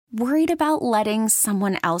Worried about letting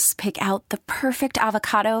someone else pick out the perfect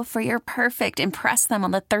avocado for your perfect impress them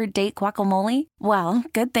on the third date guacamole? Well,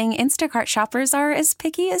 good thing Instacart shoppers are as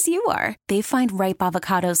picky as you are. They find ripe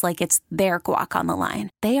avocados like it's their guac on the line.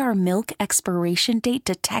 They are milk expiration date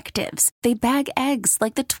detectives. They bag eggs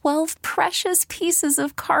like the 12 precious pieces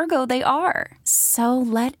of cargo they are. So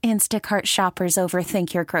let Instacart shoppers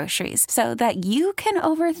overthink your groceries so that you can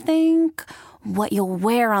overthink what you'll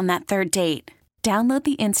wear on that third date. Download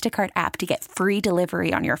the Instacart app to get free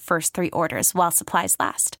delivery on your first 3 orders while supplies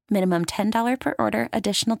last. Minimum $10 per order.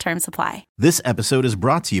 Additional terms apply. This episode is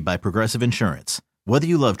brought to you by Progressive Insurance. Whether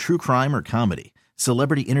you love true crime or comedy,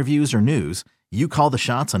 celebrity interviews or news, you call the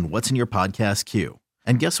shots on what's in your podcast queue.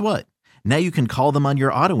 And guess what? Now you can call them on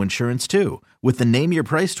your auto insurance too with the Name Your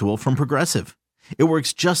Price tool from Progressive. It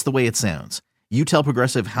works just the way it sounds. You tell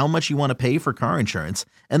Progressive how much you want to pay for car insurance,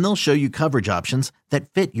 and they'll show you coverage options that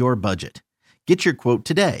fit your budget. Get your quote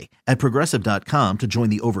today at Progressive.com to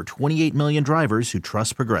join the over 28 million drivers who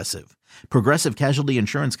trust Progressive. Progressive Casualty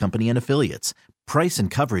Insurance Company and Affiliates. Price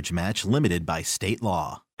and coverage match limited by state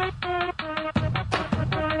law.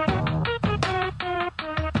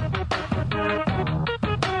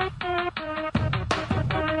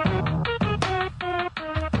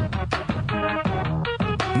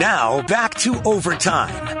 Now, back to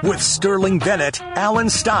Overtime with Sterling Bennett, Alan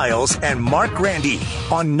Stiles, and Marc Grandi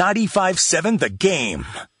on 95.7 The Game.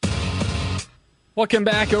 Welcome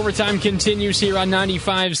back. Overtime continues here on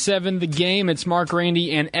 95.7 The Game. It's Marc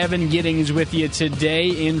Grandi and Evan Giddings with you today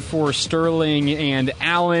in for Sterling and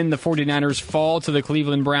Alan. The 49ers fall to the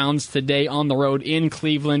Cleveland Browns today on the road in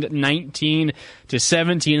Cleveland, 19-17.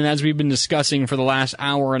 And as we've been discussing for the last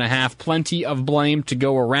hour and a half, plenty of blame to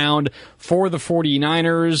go around for the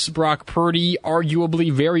 49ers. Brock Purdy,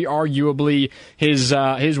 very arguably,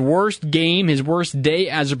 his worst game, his worst day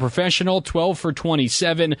as a professional, 12 for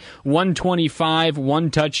 27, 125,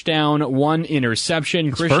 1 touchdown, 1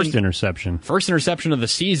 interception. First interception. First interception of the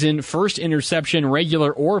season, first interception,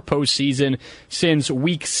 regular or postseason, since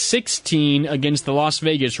Week 16 against the Las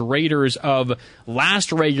Vegas Raiders of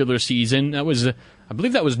last regular season. I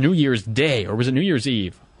believe that was New Year's Day, or was it New Year's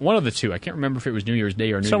Eve? One of the two. I can't remember if it was New Year's Day or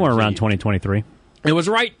New Year's Eve. Somewhere around 2023. It was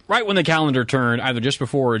right when the calendar turned, either just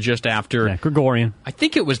before or just after. Yeah, Gregorian. I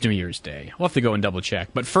think it was New Year's Day. We'll have to go and double check.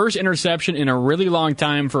 But first interception in a really long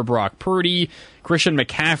time for Brock Purdy. Christian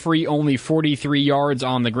McCaffrey, only 43 yards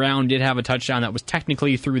on the ground, did have a touchdown that was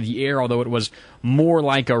technically through the air, although it was more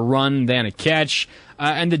like a run than a catch.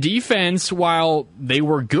 And the defense, while they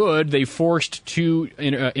were good, they forced 2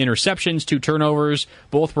 interceptions, 2 turnovers.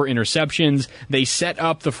 Both were interceptions. They set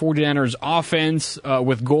up the 49ers offense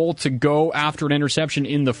with goal to go after an interception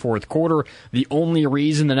in the fourth quarter. The only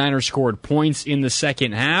reason the Niners scored points in the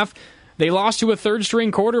second half. They lost to a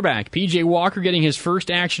third-string quarterback, P.J. Walker, getting his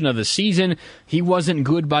first action of the season. He wasn't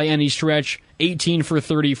good by any stretch. 18 for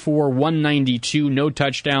 34, 192, no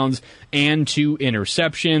touchdowns, and 2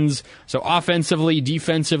 interceptions. So offensively,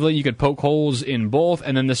 defensively, you could poke holes in both.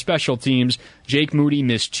 And then the special teams, Jake Moody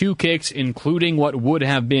missed 2 kicks, including what would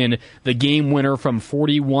have been the game winner from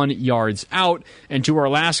 41 yards out. And to our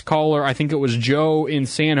last caller, I think it was Joe in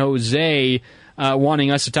San Jose, wanting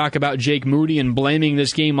us to talk about Jake Moody and blaming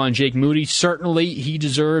this game on Jake Moody. Certainly, he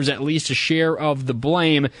deserves at least a share of the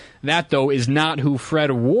blame. That, though, is not who Fred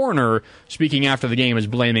Warner, speaking after the game, is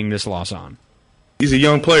blaming this loss on. He's a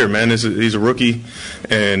young player, man. He's a rookie,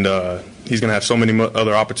 and he's going to have so many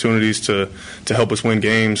other opportunities to help us win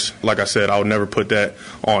games. Like I said, I would never put that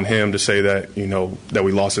on him to say that, that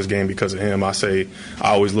we lost this game because of him. I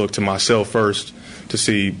always look to myself first to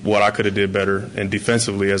see what I could have did better, and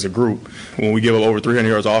defensively as a group. When we give up over 300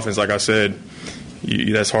 yards offense, like I said,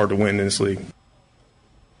 that's hard to win in this league.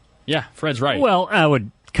 Yeah, Fred's right. Well, I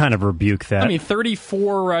would kind of rebuke that. I mean,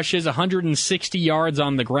 34 rushes, 160 yards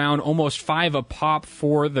on the ground, almost 5 a pop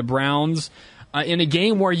for the Browns. In a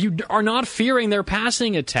game where you are not fearing their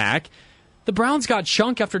passing attack, the Browns got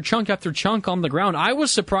chunk after chunk after chunk on the ground. I was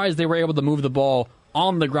surprised they were able to move the ball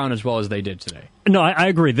on the ground as well as they did today. No, I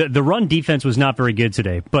agree. The run defense was not very good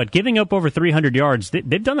today, but giving up over 300 yards,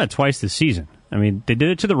 they've done that twice this season. I mean, they did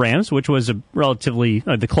it to the Rams, which was a relatively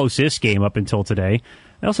the closest game up until today.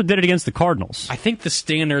 They also did it against the Cardinals. I think the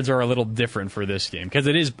standards are a little different for this game because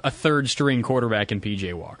it is a third-string quarterback in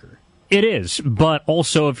P.J. Walker. It is, but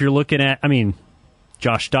also if you're looking at,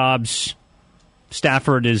 Josh Dobbs,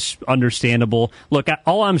 Stafford is understandable. Look,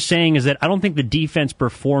 all I'm saying is that I don't think the defense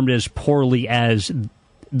performed as poorly as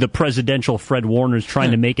the presidential Fred Warner's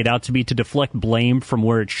trying to make it out to be, to deflect blame from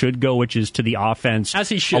where it should go, which is to the offense, as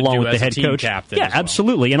he should along do with as the head a team coach. Captain Yeah, as well.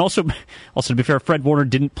 absolutely. And also to be fair, Fred Warner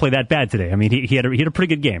didn't play that bad today. I mean, he had a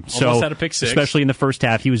pretty good game. Almost had a pick six. Especially in the first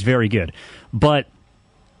half, he was very good. But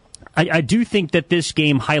I do think that this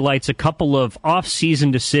game highlights a couple of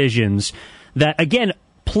off-season decisions that, again,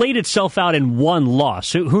 played itself out in one loss.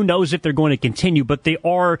 So who knows if they're going to continue, but they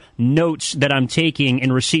are notes that I'm taking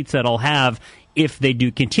and receipts that I'll have if they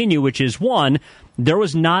do continue, which is, one, there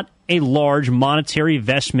was not a large monetary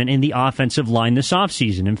investment in the offensive line this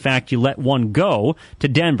offseason. In fact, you let one go to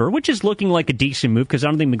Denver, which is looking like a decent move because I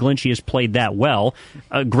don't think McGlinchey has played that well.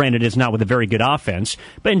 Granted, it's not with a very good offense.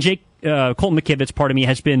 But Colton McKivitz,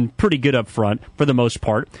 has been pretty good up front for the most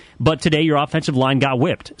part. But today, your offensive line got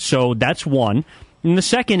whipped. So that's one. And the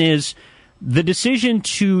second is the decision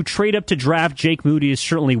to trade up to draft Jake Moody is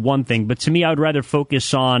certainly one thing. But to me, I would rather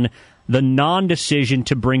focus on the non-decision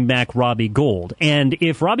to bring back Robbie Gould. And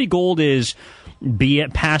if Robbie Gould is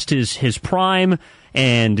past his prime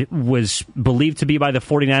and was believed to be by the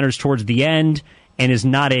 49ers towards the end and is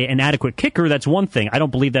not an adequate kicker, that's one thing. I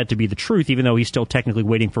don't believe that to be the truth, even though he's still technically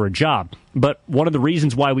waiting for a job. But one of the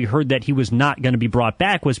reasons why we heard that he was not going to be brought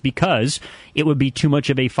back was because it would be too much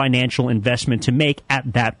of a financial investment to make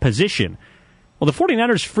at that position. Well, the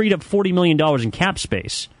 49ers freed up $40 million in cap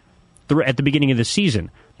space at the beginning of the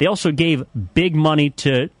season. They also gave big money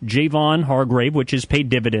to Javon Hargrave, which has paid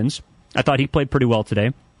dividends. I thought he played pretty well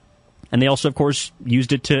today. And they also, of course,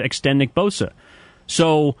 used it to extend Nick Bosa.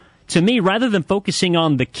 So, to me, rather than focusing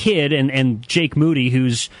on the kid and Jake Moody,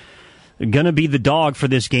 who's going to be the dog for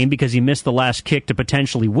this game because he missed the last kick to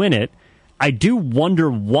potentially win it, I do wonder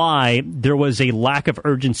why there was a lack of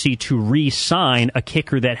urgency to re-sign a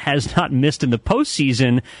kicker that has not missed in the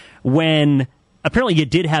postseason when apparently you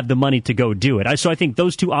did have the money to go do it. So I think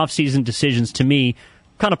those two offseason decisions, to me,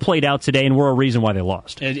 kind of played out today and were a reason why they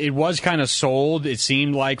lost. It was kind of sold, it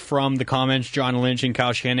seemed like, from the comments John Lynch and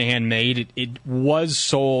Kyle Shanahan made. It was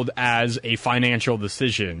sold as a financial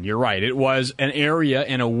decision. You're right. It was an area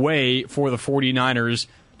and a way for the 49ers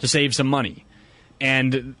to save some money.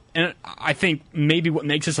 And I think maybe what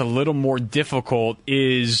makes this a little more difficult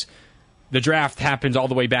is the draft happens all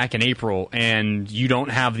the way back in April, and you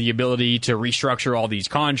don't have the ability to restructure all these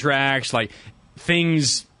contracts. Like,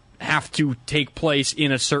 things have to take place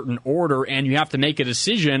in a certain order, and you have to make a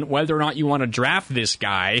decision whether or not you want to draft this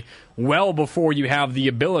guy well before you have the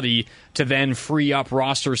ability to then free up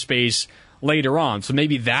roster space later on. So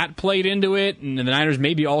maybe that played into it, and the Niners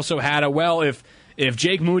maybe also had if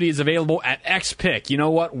Jake Moody is available at X pick, you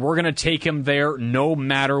know what? We're going to take him there no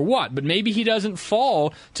matter what. But maybe he doesn't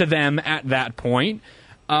fall to them at that point.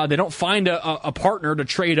 They don't find a partner to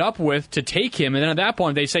trade up with to take him. And then at that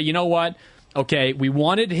point, they say, you know what? Okay, we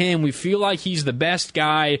wanted him. We feel like he's the best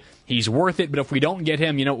guy. He's worth it. But if we don't get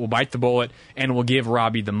him, we'll bite the bullet and we'll give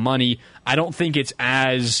Robbie the money. I don't think it's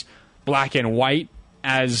as black and white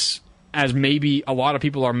as maybe a lot of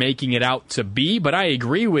people are making it out to be, but I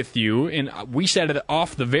agree with you, and we said it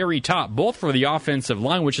off the very top, both for the offensive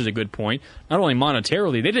line, which is a good point, not only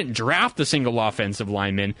monetarily, they didn't draft a single offensive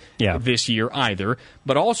lineman this year either,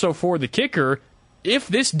 but also for the kicker, if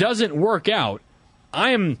this doesn't work out,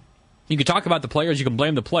 you can talk about the players, you can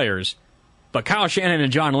blame the players, but Kyle Shanahan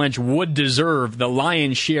and John Lynch would deserve the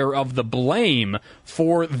lion's share of the blame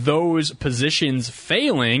for those positions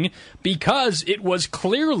failing because it was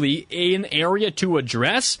clearly an area to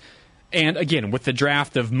address. And again, with the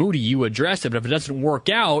draft of Moody, you addressed it, but if it doesn't work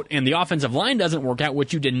out and the offensive line doesn't work out,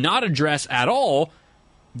 which you did not address at all,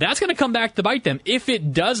 that's going to come back to bite them. If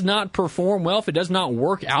it does not perform well, if it does not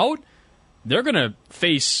work out, they're going to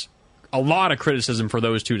face a lot of criticism for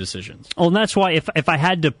those two decisions. Well, and that's why if I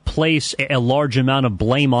had to place a large amount of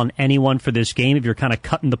blame on anyone for this game, if you're kind of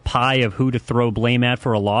cutting the pie of who to throw blame at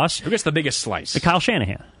for a loss, who gets the biggest slice? Kyle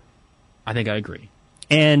Shanahan. I think I agree.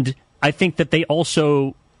 And I think that they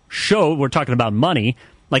also show, we're talking about money,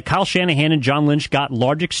 like Kyle Shanahan and John Lynch got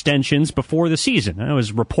large extensions before the season. It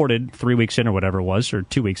was reported 3 weeks in or whatever it was, or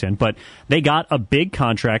 2 weeks in, but they got a big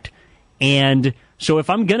contract. And so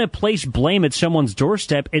if I'm going to place blame at someone's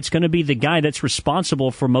doorstep, it's going to be the guy that's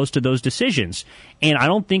responsible for most of those decisions. And I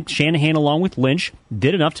don't think Shanahan, along with Lynch,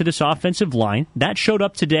 did enough to this offensive line. That showed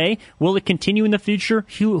up today. Will it continue in the future?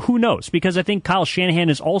 Who knows? Because I think Kyle Shanahan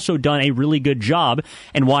has also done a really good job,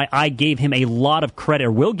 and why I gave him a lot of credit,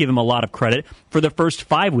 or will give him a lot of credit, for the first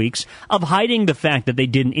 5 weeks of hiding the fact that they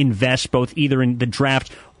didn't invest both either in the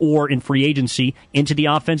draft or in free agency into the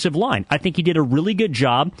offensive line. I think he did a really good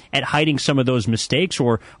job at hiding some of those mistakes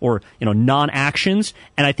or non-actions,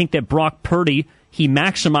 and I think that Brock Purdy, he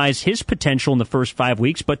maximized his potential in the first 5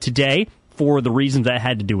 weeks, but today, for the reasons that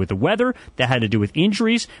had to do with the weather, that had to do with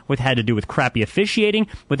injuries, what had to do with crappy officiating,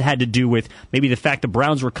 what had to do with maybe the fact the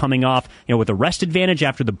Browns were coming off, with a rest advantage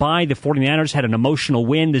after the bye. The 49ers had an emotional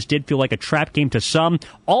win. This did feel like a trap game to some.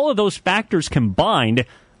 All of those factors combined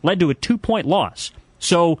led to a 2-point loss.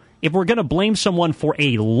 So if we're going to blame someone for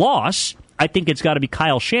a loss, I think it's got to be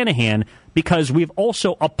Kyle Shanahan, because we've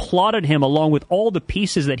also applauded him along with all the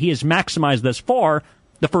pieces that he has maximized thus far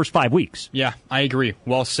the first 5 weeks. Yeah, I agree.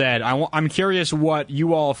 Well said. I'm curious what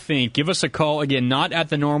you all think. Give us a call. Again, not at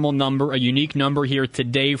the normal number, a unique number here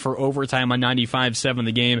today for Overtime on 95.7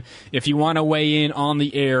 The Game. If you want to weigh in on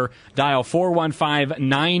the air, dial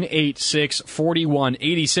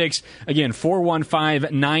 415-986-4186. Again,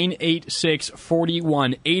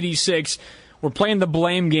 415-986-4186. We're playing the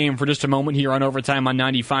blame game for just a moment here on Overtime on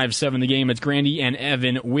 95.7 The Game. It's Grandi and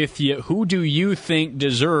Evan with you. Who do you think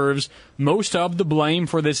deserves most of the blame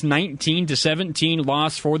for this 19-17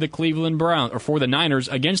 loss for the Cleveland Browns, or for the Niners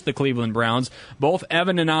against the Cleveland Browns? Both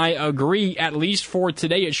Evan and I agree, at least for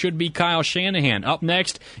today, it should be Kyle Shanahan. Up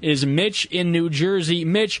next is Mitch in New Jersey.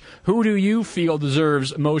 Mitch, who do you feel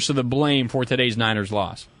deserves most of the blame for today's Niners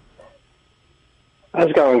loss?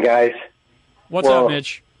 How's it going, guys? What's up,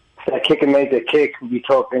 Mitch? That kicker made the kick. We'd be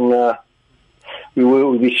talking, we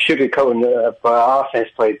would be sugarcoating the offense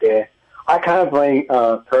played there. I kind of blame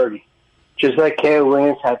Purdy. Just like Caleb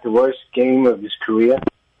Williams had the worst game of his career,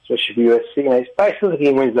 especially for USC, and I still think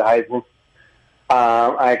he wins the Heisman.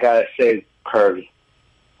 I got to say Purdy.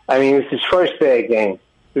 I mean, it was his first bad game.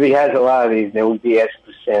 If he has a lot of these, then we'd be asking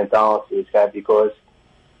for Sam Donald to this guy, because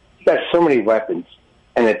he got so many weapons.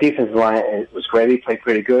 And the defensive line was ready, played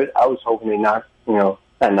pretty good. I was hoping they not knock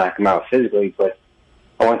him out physically, but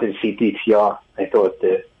I wanted to see DTR. I thought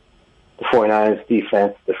the 49ers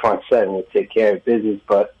defense, the front seven, would take care of business,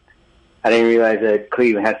 but I didn't realize that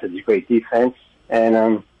Cleveland had such a great defense,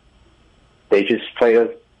 and they just played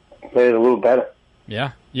a little better.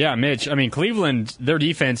 Yeah, Mitch. I mean, Cleveland, their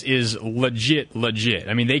defense is legit.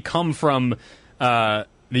 I mean, they come from the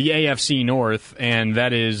AFC North, and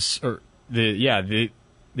that is, the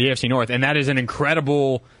AFC North, and that is an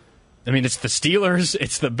incredible. I mean, it's the Steelers,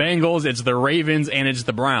 it's the Bengals, it's the Ravens, and it's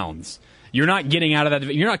the Browns. You're not getting out of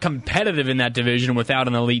that. You're not competitive in that division without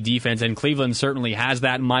an elite defense, and Cleveland certainly has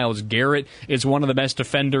that. Myles Garrett is one of the best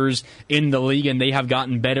defenders in the league, and they have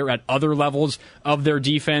gotten better at other levels of their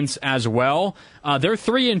defense as well. They're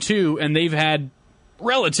 3-2, and they've had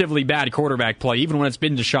relatively bad quarterback play, even when it's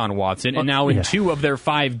been Deshaun Watson. And now in 2 of their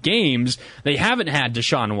 5 games, they haven't had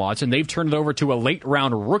Deshaun Watson. They've turned it over to a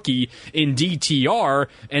late-round rookie in DTR,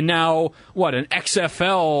 and now, an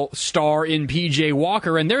XFL star in PJ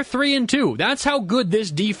Walker, and they're 3-2. That's how good this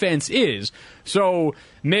defense is. So,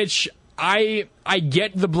 Mitch, I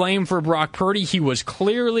get the blame for Brock Purdy. He was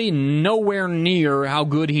clearly nowhere near how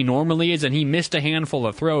good he normally is, and he missed a handful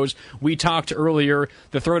of throws. We talked earlier,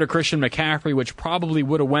 the throw to Christian McCaffrey, which probably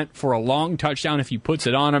would have went for a long touchdown if he puts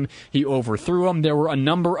it on him. He overthrew him. There were a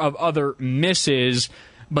number of other misses,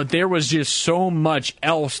 but there was just so much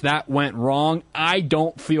else that went wrong. I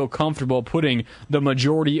don't feel comfortable putting the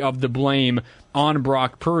majority of the blame on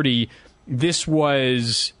Brock Purdy. This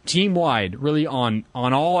was team-wide, really on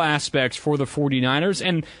all aspects for the 49ers,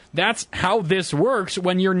 and that's how this works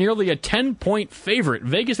when you're nearly a 10-point favorite.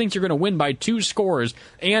 Vegas thinks you're going to win by 2 scores,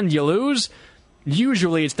 and you lose.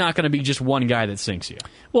 Usually it's not going to be just one guy that sinks you.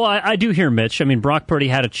 Well, I do hear Mitch. I mean, Brock Purdy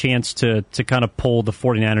had a chance to kind of pull the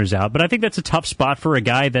 49ers out, but I think that's a tough spot for a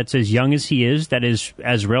guy that's as young as he is, that is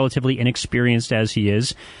as relatively inexperienced as he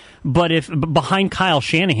is. But if behind Kyle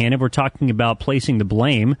Shanahan, if we're talking about placing the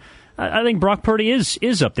blame, I think Brock Purdy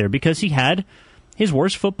is up there, because he had his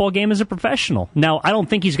worst football game as a professional. Now, I don't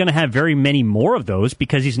think he's going to have very many more of those,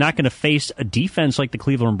 because he's not going to face a defense like the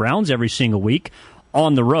Cleveland Browns every single week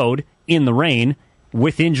on the road, in the rain,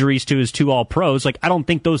 with injuries to his 2 All-Pros. I don't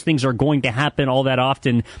think those things are going to happen all that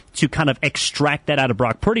often to kind of extract that out of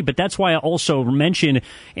Brock Purdy. But that's why I also mentioned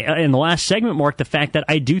in the last segment, Mark, the fact that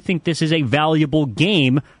I do think this is a valuable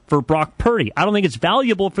game for Brock Purdy. I don't think it's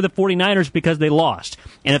valuable for the 49ers because they lost.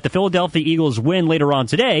 And if the Philadelphia Eagles win later on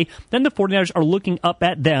today, then the 49ers are looking up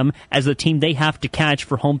at them as the team they have to catch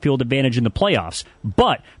for home field advantage in the playoffs.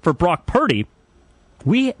 But for Brock Purdy,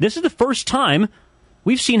 this is the first time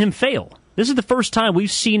we've seen him fail. This is the first time we've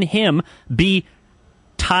seen him be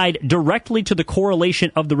tied directly to the correlation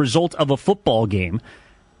of the result of a football game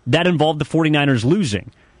that involved the 49ers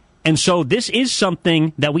losing. And so this is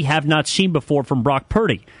something that we have not seen before from Brock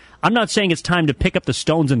Purdy. I'm not saying it's time to pick up the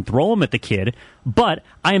stones and throw them at the kid, but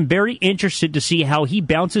I am very interested to see how he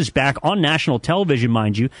bounces back on national television,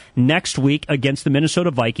 mind you, next week against the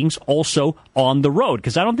Minnesota Vikings, also on the road,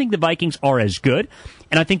 because I don't think the Vikings are as good,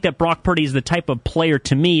 and I think that Brock Purdy is the type of player,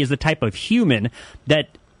 to me, is the type of human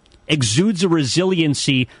that exudes a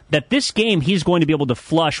resiliency that this game he's going to be able to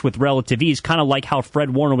flush with relative ease, kind of like how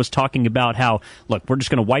Fred Warner was talking about how, look, we're just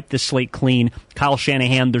going to wipe this slate clean. Kyle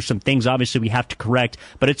Shanahan, there's some things obviously we have to correct,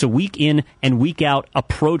 but it's a week in and week out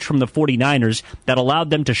approach from the 49ers that allowed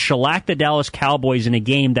them to shellac the Dallas Cowboys in a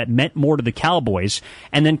game that meant more to the Cowboys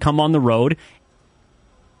and then come on the road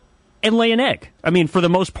and lay an egg. I mean, for the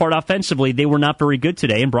most part, offensively, they were not very good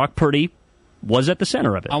today, and Brock Purdy was at the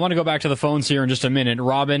center of it. I want to go back to the phones here in just a minute.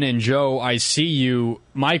 Robin and Joe, I see you.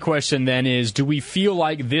 My question then is, do we feel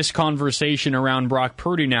like this conversation around Brock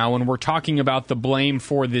Purdy now, when we're talking about the blame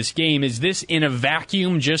for this game, is this in a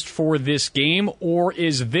vacuum just for this game, or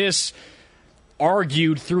is this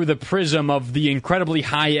argued through the prism of the incredibly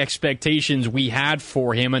high expectations we had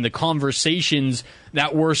for him and the conversations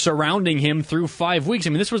that were surrounding him through 5 weeks? I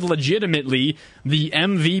mean, this was legitimately the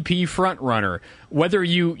MVP frontrunner. Whether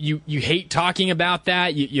you hate talking about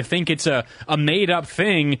that, you think it's a made-up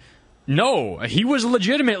thing, no, he was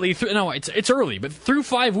legitimately, it's early, but through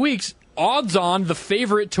 5 weeks, odds on the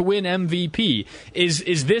favorite to win MVP.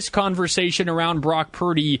 Is this conversation around Brock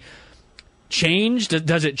Purdy changed?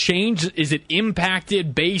 Does it change? Is it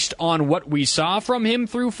impacted based on what we saw from him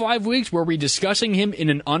through 5 weeks? Were we discussing him in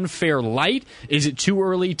an unfair light? Is it too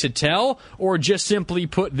early to tell? Or just simply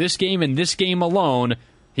put this game and this game alone,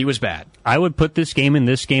 he was bad? I would put this game and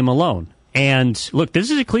this game alone. And look,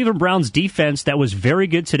 this is a Cleveland Browns defense that was very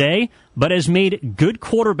good today, but has made good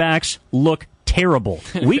quarterbacks look terrible.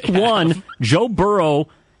 Week one, Joe Burrow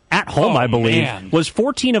at home, I believe, was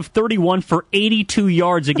 14 of 31 for 82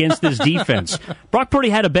 yards against this defense. Brock Purdy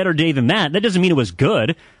had a better day than that. That doesn't mean it was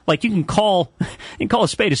good. Like, you can call a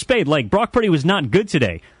spade a spade. Like, Brock Purdy was not good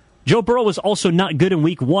today. Joe Burrow was also not good in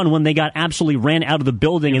week one when they got absolutely ran out of the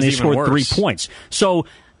building and they scored 3 points. So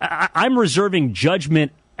I'm reserving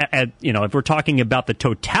judgment at, if we're talking about the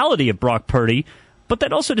totality of Brock Purdy, but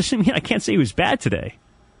that also doesn't mean I can't say he was bad today.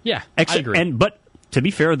 Yeah, I agree. But to be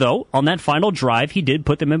fair, though, on that final drive, he did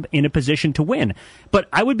put them in a position to win. But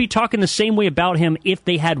I would be talking the same way about him if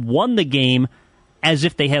they had won the game as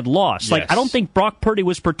if they had lost. Yes. Like, I don't think Brock Purdy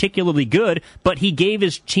was particularly good, but he gave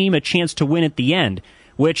his team a chance to win at the end,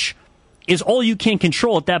 which is all you can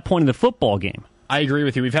control at that point in the football game. I agree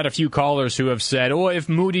with you. We've had a few callers who have said, if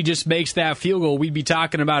Moody just makes that field goal, we'd be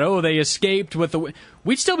talking about, they escaped with the...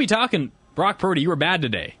 We'd still be talking, Brock Purdy, you were bad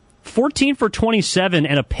today. 14 for 27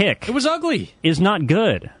 and a pick. It was ugly. Is not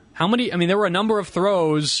good. How many? I mean, there were a number of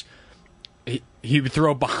throws. He would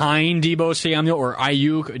throw behind Deebo Samuel or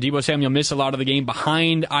Ayuk. Deebo Samuel missed a lot of the game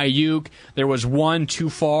behind Ayuk. There was one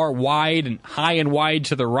too far, wide and high and wide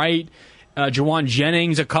to the right. Jawan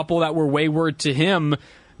Jennings, a couple that were wayward to him.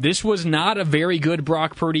 This was not a very good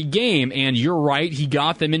Brock Purdy game, and you're right, he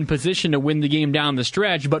got them in position to win the game down the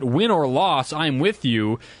stretch, but win or loss, I'm with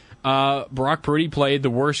you. Brock Purdy played the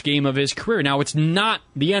worst game of his career. Now, it's not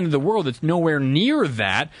the end of the world. It's nowhere near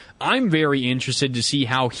that. I'm very interested to see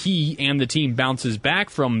how he and the team bounces back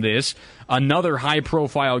from this. Another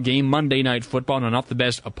high-profile game, Monday Night Football. No, not the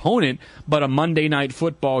best opponent, but a Monday Night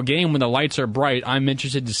Football game when the lights are bright. I'm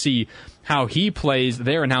interested to see how he plays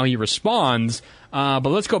there and how he responds. But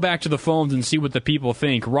let's go back to the phones and see what the people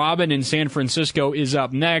think. Robin in San Francisco is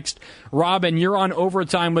up next. Robin, you're on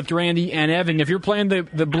Overtime with Grandi and Evan. If you're playing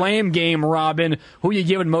the blame game, Robin, who are you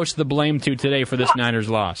giving most of the blame to today for this Niners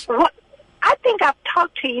loss? Well, I think I've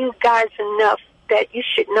talked to you guys enough that you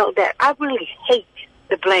should know that I really hate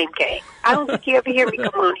the blame game. I don't think you ever hear me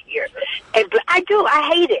come on here. And I do.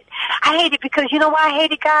 I hate it. I hate it because you know why I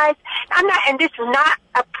hate it, guys? I'm not, and this is not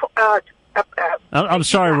I'm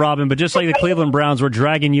sorry, Robin, but just like the Cleveland Browns, we're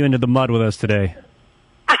dragging you into the mud with us today.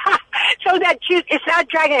 So that it's not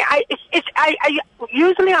dragging.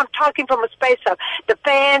 Usually I'm talking from a space of the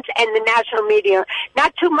fans and the national media,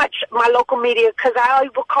 not too much my local media, because I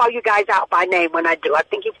will call you guys out by name when I do. I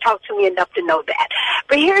think you've talked to me enough to know that.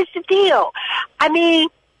 But here's the deal. I mean,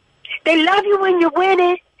 they love you when you're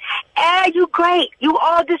winning. You great. You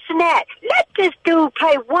all this and that. Let this dude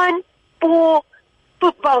play one full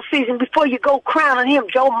football season before you go crowning him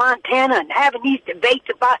Joe Montana and having these debates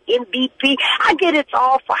about MVP. I get it's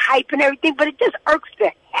all for hype and everything, but it just irks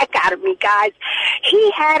the heck out of me, guys.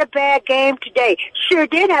 He had a bad game today. Sure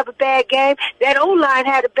did have a bad game. That O-line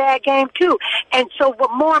had a bad game, too. And so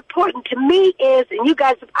what more important to me is, and you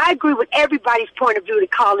guys, I agree with everybody's point of view to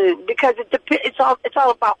call in, because it's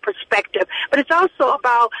all about perspective. But it's also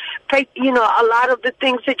about, you know, a lot of the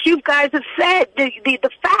things that you guys have said, the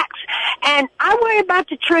facts. And I worry about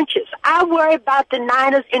the trenches. I worry about the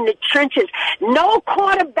Niners in the trenches. No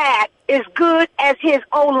quarterback is good as his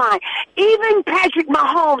O-line. Even Patrick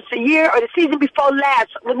Mahomes the year or the season before last,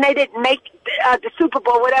 when they didn't make the Super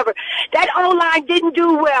Bowl, whatever, that O-line didn't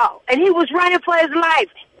do well, and he was running for his life.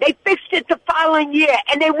 They fixed it the following year,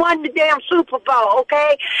 and they won the damn Super Bowl,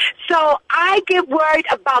 okay? So I get worried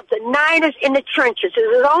about the Niners in the trenches.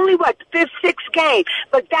 It was only, the fifth, sixth game.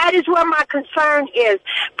 But that is where my concern is.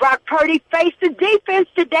 Brock Purdy faced a defense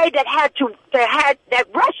today that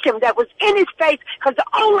rushed him, that was in his face, because the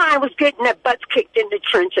O-line was getting their butts kicked in the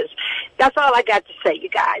trenches. That's all I got to say, you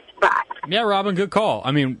guys. Bye. Yeah, Robin, good call.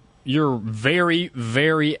 I mean, you're very,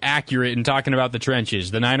 very accurate in talking about the trenches.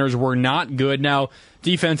 The Niners were not good. Now,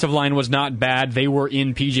 defensive line was not bad. They were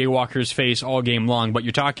in P.J. Walker's face all game long. But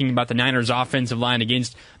you're talking about the Niners' offensive line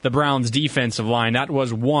against the Browns' defensive line. That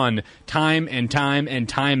was won time and time and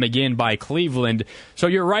time again by Cleveland. So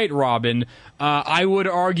you're right, Robin. I would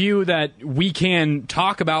argue that we can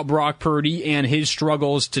talk about Brock Purdy and his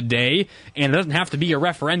struggles today, and it doesn't have to be a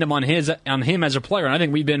referendum on him as a player. And I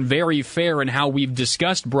think we've been very fair in how we've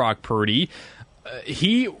discussed Brock Purdy.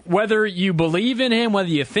 Whether you believe in him, whether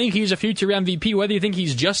you think he's a future MVP, whether you think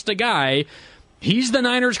he's just a guy, he's the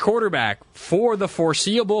Niners quarterback for the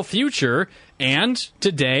foreseeable future, and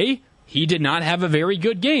today he did not have a very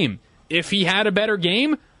good game. If he had a better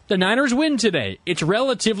game, the Niners win today. It's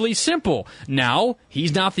relatively simple. Now,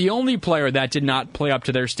 he's not the only player that did not play up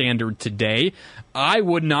to their standard today. I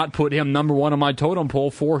would not put him number one on my totem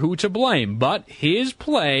pole for who to blame, but his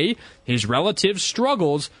play, his relative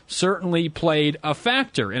struggles, certainly played a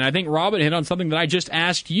factor. And I think Robin hit on something that I just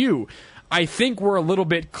asked you. I think we're a little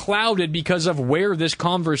bit clouded because of where this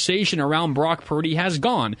conversation around Brock Purdy has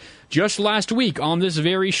gone. Just last week on this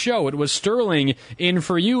very show, it was Sterling in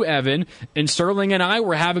for you, Evan, and Sterling and I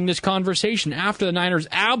were having this conversation after the Niners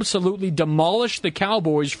absolutely demolished the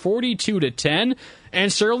Cowboys 42-10,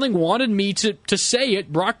 and Sterling wanted me to say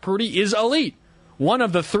it, Brock Purdy is elite. One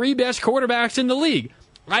of the three best quarterbacks in the league.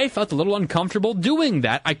 I felt a little uncomfortable doing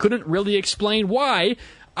that. I couldn't really explain why.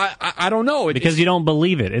 I don't know. Because you don't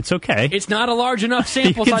believe it. It's okay. It's not a large enough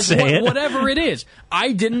sample size. Whatever it is.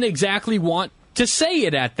 I didn't exactly want to say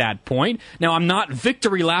it at that point. Now, I'm not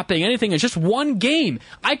victory lapping anything. It's just one game.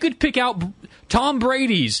 I could pick out Tom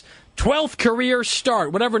Brady's 12th career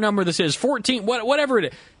start, whatever number this is, 14, whatever it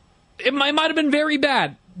is. It might have been very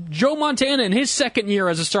bad. Joe Montana in his second year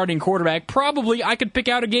as a starting quarterback, probably I could pick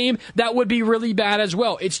out a game that would be really bad as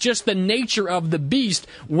well. It's just the nature of the beast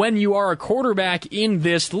when you are a quarterback in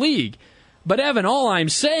this league. But Evan, all I'm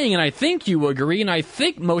saying, and I think you agree, and I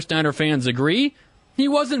think most Niner fans agree, he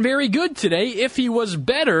wasn't very good today. If he was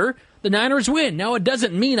better, the Niners win. Now, it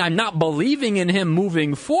doesn't mean I'm not believing in him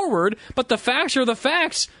moving forward, but the facts are the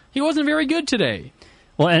facts. He wasn't very good today.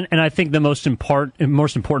 Well, and I think the most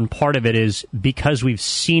important part of it is because we've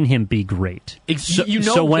seen him be great.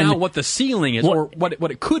 Now what the ceiling is, or what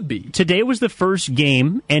it could be. Today was the first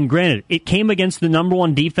game, and granted, it came against the number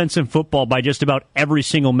one defense in football by just about every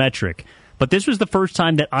single metric. But this was the first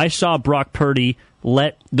time that I saw Brock Purdy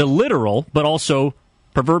let the literal, but also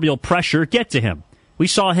proverbial pressure get to him. We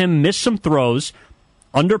saw him miss some throws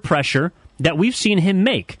under pressure that we've seen him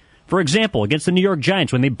make. For example, against the New York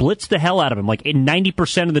Giants, when they blitzed the hell out of him, like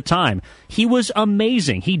 90% of the time, he was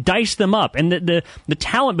amazing. He diced them up. And the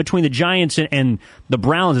talent between the Giants and the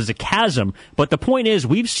Browns is a chasm. But the point is,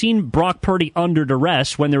 we've seen Brock Purdy under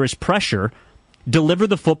duress when there is pressure deliver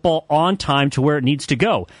the football on time to where it needs to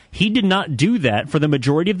go. He did not do that for the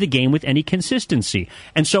majority of the game with any consistency.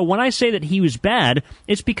 And so when I say that he was bad,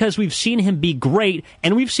 it's because we've seen him be great,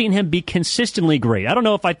 and we've seen him be consistently great. I don't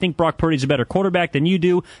know if I think Brock Purdy's a better quarterback than you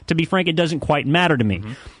do. To be frank, it doesn't quite matter to me.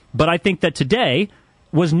 Mm-hmm. But I think that today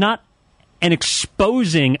was not an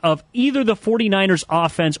exposing of either the 49ers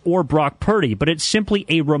offense or Brock Purdy, but it's simply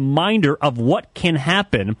a reminder of what can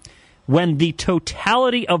happen when the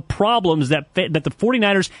totality of problems that the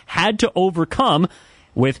 49ers had to overcome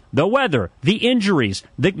with the weather, the injuries,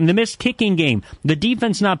 the missed kicking game, the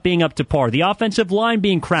defense not being up to par, the offensive line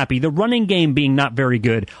being crappy, the running game being not very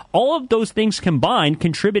good. All of those things combined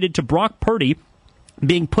contributed to Brock Purdy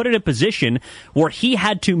being put in a position where he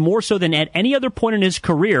had to, more so than at any other point in his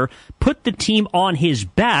career, put the team on his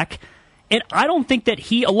back And I don't think that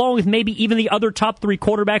he, along with maybe even the other top 3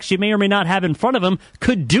 quarterbacks you may or may not have in front of him,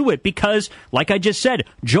 could do it because, like I just said,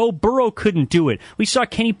 Joe Burrow couldn't do it. We saw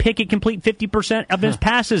Kenny Pickett complete 50% of his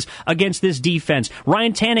passes against this defense.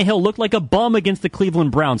 Ryan Tannehill looked like a bum against the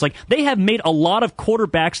Cleveland Browns. Like, they have made a lot of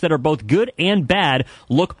quarterbacks that are both good and bad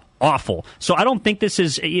look awful. So I don't think this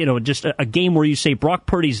is, just a game where you say Brock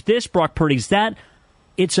Purdy's this, Brock Purdy's that.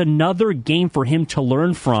 It's another game for him to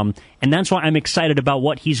learn from, and that's why I'm excited about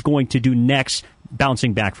what he's going to do next,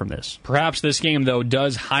 bouncing back from this. Perhaps this game, though,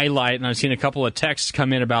 does highlight, and I've seen a couple of texts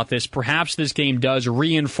come in about this, perhaps this game does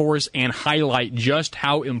reinforce and highlight just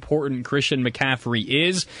how important Christian McCaffrey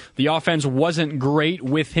is. The offense wasn't great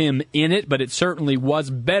with him in it, but it certainly was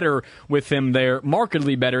better with him there,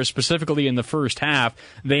 markedly better, specifically in the first half,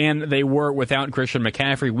 than they were without Christian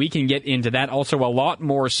McCaffrey. We can get into that. Also, a lot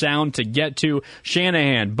more sound to get to.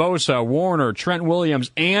 Shanahan, Bosa, Warner, Trent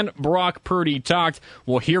Williams, and Brock Purdy talked.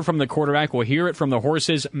 We'll hear from the quarterback. We'll hear it from the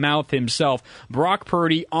horse's mouth himself. Brock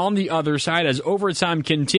Purdy on the other side as overtime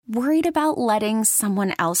continues. Worried about letting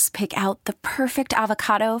someone else pick out the perfect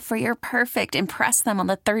avocado for your perfect impress them on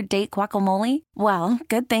the third date guacamole? Well,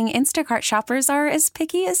 good thing Instacart shoppers are as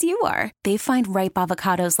picky as you are. They find ripe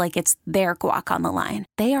avocados like it's their guac on the line.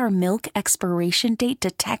 They are milk expiration date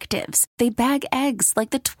detectives. They bag eggs like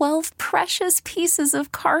the 12 precious pieces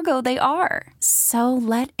of cargo they are. So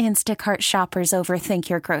let Instacart shoppers overthink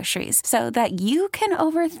your groceries so that you can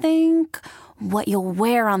overthink what you'll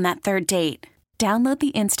wear on that third date. Download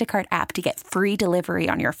the Instacart app to get free delivery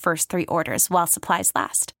on your first 3 orders while supplies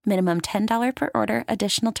last. Minimum $10 per order.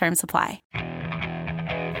 Additional terms apply.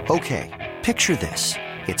 Okay, picture this.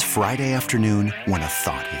 It's Friday afternoon when a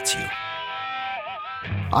thought hits you.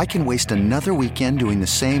 I can waste another weekend doing the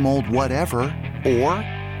same old whatever, or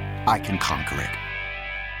I can conquer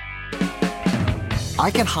it. I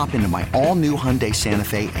can hop into my all-new Hyundai Santa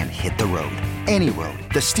Fe and hit the road. Any road.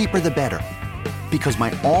 The steeper, the better. Because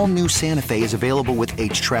my all-new Santa Fe is available with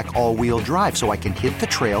H-Track all-wheel drive, so I can hit the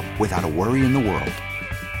trail without a worry in the world.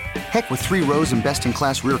 Heck, with 3 rows and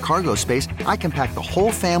best-in-class rear cargo space, I can pack the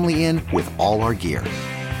whole family in with all our gear.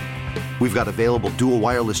 We've got available dual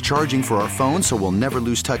wireless charging for our phones, so we'll never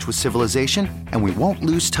lose touch with civilization, and we won't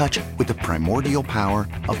lose touch with the primordial power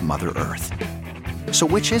of Mother Earth. So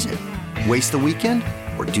which is it? Waste the weekend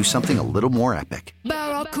or do something a little more epic?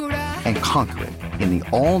 And conquer it in the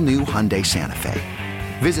all-new Hyundai Santa Fe.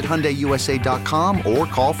 Visit HyundaiUSA.com or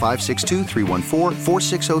call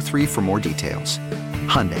 562-314-4603 for more details.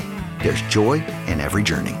 Hyundai, there's joy in every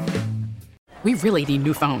journey. We really need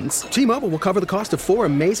new phones. T-Mobile will cover the cost of 4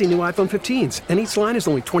 amazing new iPhone 15s, and each line is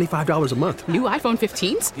only $25 a month. New iPhone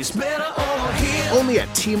 15s? It's better over here. Only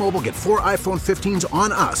at T-Mobile, get 4 iPhone 15s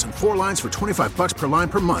on us and 4 lines for $25 per line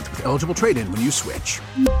per month with eligible trade-in when you switch.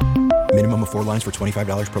 Minimum of 4 lines for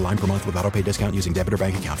 $25 per line per month with autopay discount using debit or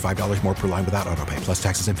bank account. $5 more per line without autopay, plus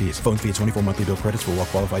taxes and fees. Phone fee at 24 monthly bill credits for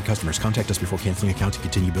well-qualified customers. Contact us before canceling account to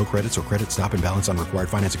continue bill credits or credit stop and balance on required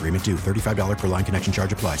finance agreement due. $35 per line connection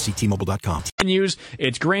charge applies. See T-Mobile.com.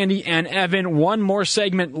 It's Grandi and Evan. One more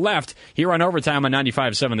segment left here on Overtime on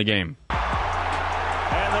 95.7 The Game.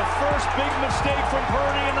 And the first big mistake from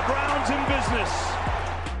Purdy, and the Browns in business.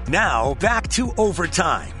 Now, back to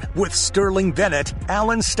Overtime with Sterling Bennett,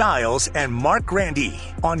 Alan Stiles, and Marc Grandi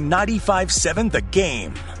on 95.7 The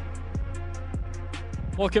Game.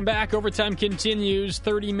 Welcome back. Overtime continues.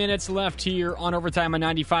 30 minutes left here on Overtime on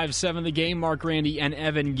 95.7 The Game. Marc Grandi and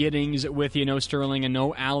Evan Giddings with you. No Sterling and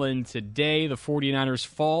no Allen today. The 49ers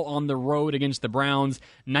fall on the road against the Browns.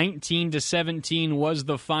 19-17 was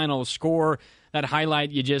the final score. That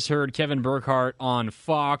highlight you just heard, Kevin Burkhardt on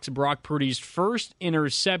Fox. Brock Purdy's first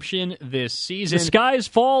interception this season. The sky's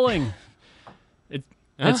falling.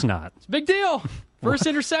 It's not. It's a big deal. First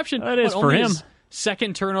interception. That is for him.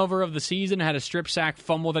 Second turnover of the season. Had a strip sack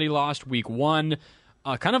fumble that he lost week 1.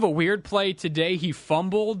 Kind of a weird play today. He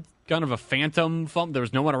fumbled, kind of a phantom fumble. There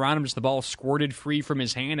was no one around him. Just the ball squirted free from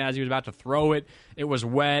his hand as he was about to throw it. It was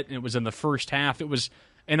wet, and it was in the first half. It was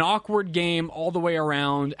an awkward game all the way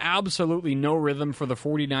around. Absolutely no rhythm for the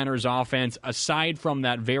 49ers offense aside from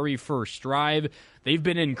that very first drive. They've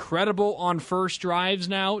been incredible on first drives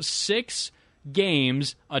now. 6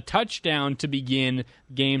 games, a touchdown to begin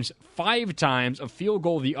games 5 times, a field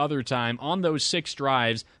goal the other time on those 6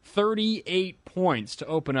 drives, 38 points to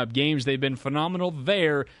open up games. They've been phenomenal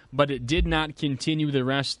there, but it did not continue the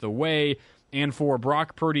rest of the way. And for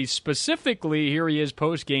Brock Purdy specifically, here he is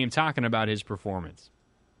post-game talking about his performance.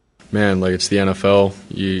 Man, it's the NFL.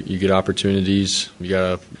 You get opportunities. You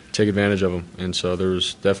got to take advantage of them. And so there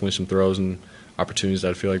was definitely some throws and opportunities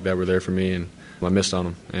that I feel like that were there for me, and I missed on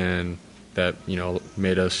them. And that,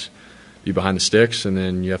 made us be behind the sticks, and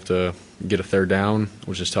then you have to get a third down,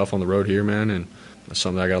 which is tough on the road here, man, and that's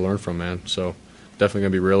something that I got to learn from, man. So definitely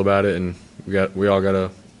going to be real about it, and we all got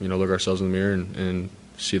to, look ourselves in the mirror and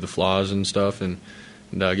see the flaws and stuff and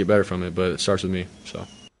get better from it, but it starts with me. So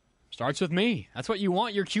starts with me. That's what you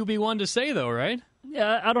want your QB1 to say, though, right?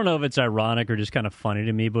 Yeah, I don't know if it's ironic or just kind of funny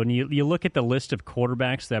to me, but when you look at the list of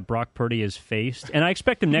quarterbacks that Brock Purdy has faced, and I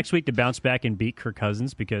expect him next week to bounce back and beat Kirk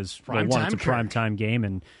Cousins because, one, it's a primetime game,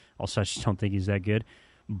 and also I just don't think he's that good.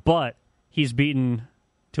 But he's beaten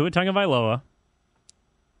Tua Tagovailoa,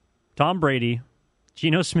 Tom Brady,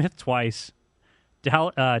 Geno Smith twice,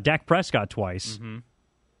 Dak Prescott twice,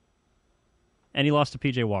 and he lost to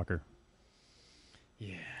P.J. Walker.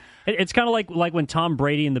 Yeah. It's kind of like when Tom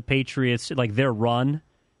Brady and the Patriots, like their run,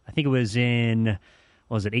 I think it was in,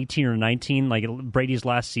 was it 18 or 19, like Brady's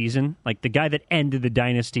last season? Like the guy that ended the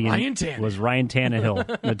dynasty was Ryan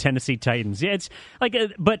Tannehill, the Tennessee Titans. Yeah, it's like,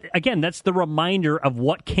 but again, that's the reminder of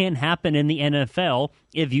what can happen in the NFL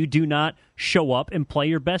if you do not show up and play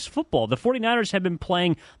your best football. The 49ers have been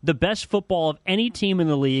playing the best football of any team in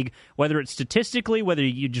the league, whether it's statistically, whether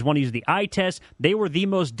you just want to use the eye test. They were the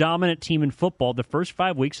most dominant team in football the first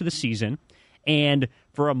 5 weeks of the season, and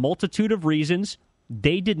for a multitude of reasons,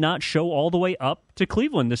 they did not show all the way up to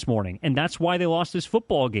Cleveland this morning, and that's why they lost this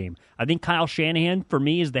football game. I think Kyle Shanahan, for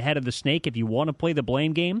me, is the head of the snake if you want to play the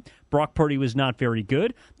blame game. Brock Purdy was not very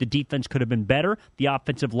good. The defense could have been better. The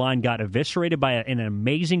offensive line got eviscerated by an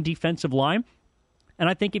amazing defensive line. And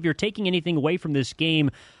I think if you're taking anything away from this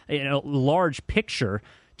game, large picture,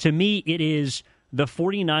 to me it is the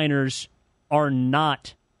 49ers are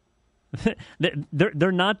not...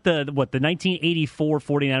 They're not the 1984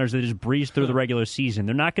 49ers that just breezed through the regular season.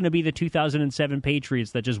 They're not going to be the 2007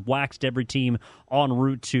 Patriots that just waxed every team en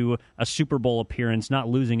route to a Super Bowl appearance, not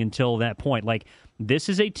losing until that point. Like, this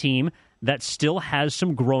is a team that still has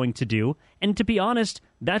some growing to do, and to be honest,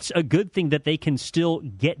 that's a good thing that they can still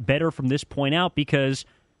get better from this point out, because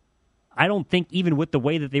I don't think even with the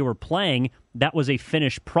way that they were playing, that was a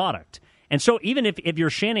finished product. And so even if you're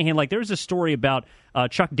Shanahan, like there's a story about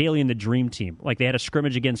Chuck Daly and the Dream Team. Like they had a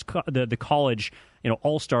scrimmage against the college,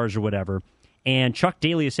 All-Stars or whatever, and Chuck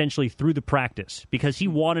Daly essentially threw the practice because he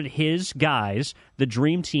wanted his guys, the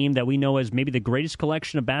Dream Team that we know as maybe the greatest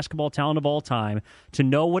collection of basketball talent of all time, to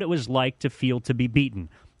know what it was like to feel to be beaten.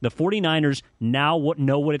 The 49ers now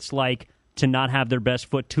know what it's like to not have their best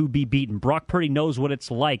foot, to be beaten. Brock Purdy knows what it's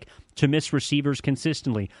like to miss receivers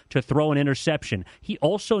consistently, to throw an interception. He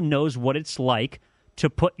also knows what it's like to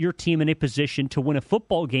put your team in a position to win a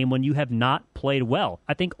football game when you have not played well.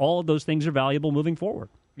 I think all of those things are valuable moving forward.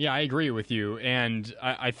 Yeah, I agree with you. And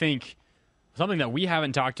I think something that we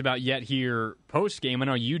haven't talked about yet here post-game, I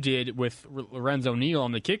know you did with Lorenzo Neal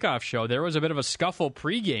on the kickoff show, there was a bit of a scuffle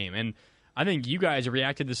pregame, and I think you guys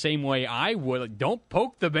reacted the same way I would. Like, don't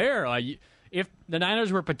poke the bear. Like, if the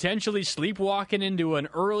Niners were potentially sleepwalking into an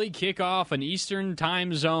early kickoff, an Eastern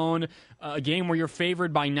time zone, a game where you're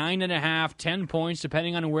favored by 9.5, 10 points,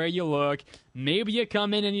 depending on where you look, maybe you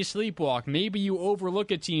come in and you sleepwalk. Maybe you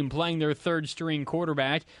overlook a team playing their third-string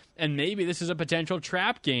quarterback, and maybe this is a potential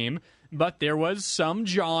trap game. But there was some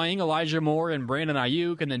jawing. Elijah Moore and Brandon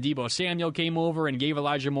Ayuk, and then Deebo Samuel came over and gave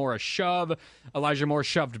Elijah Moore a shove. Elijah Moore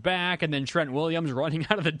shoved back, and then Trent Williams, running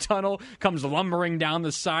out of the tunnel, comes lumbering down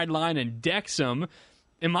the sideline and decks him.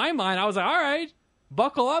 In my mind, I was like, all right,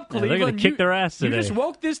 buckle up, Cleveland. They're going to kick their ass today. You just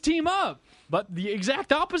woke this team up. But the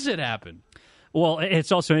exact opposite happened. Well,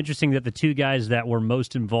 it's also interesting that the two guys that were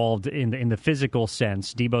most involved in the physical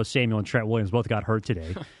sense, Deebo Samuel and Trent Williams, both got hurt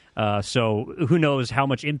today. So who knows how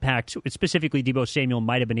much impact specifically Deebo Samuel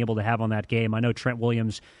might have been able to have on that game. I know Trent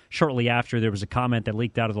Williams, shortly after, there was a comment that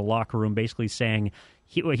leaked out of the locker room basically saying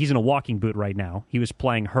he's in a walking boot right now. He was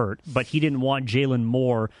playing hurt, but he didn't want Jalen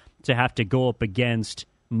Moore to have to go up against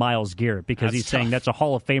Myles Garrett because he's saying that's a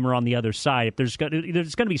Hall of Famer on the other side. If there's going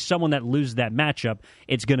to be someone that loses that matchup,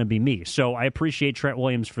 it's going to be me. So I appreciate Trent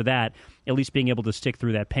Williams for that, at least being able to stick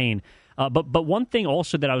through that pain. But one thing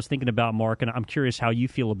also that I was thinking about, Mark, and I'm curious how you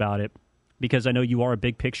feel about it, because I know you are a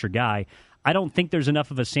big picture guy. I don't think there's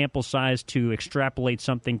enough of a sample size to extrapolate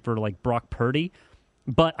something for like Brock Purdy,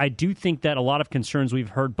 but I do think that a lot of concerns we've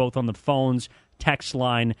heard both on the phones, text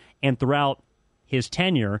line, and throughout his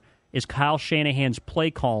tenure is Kyle Shanahan's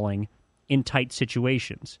play calling in tight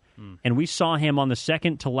situations. And we saw him on the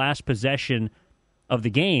second to last possession of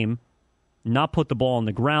the game not put the ball on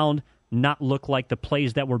the ground, not look like the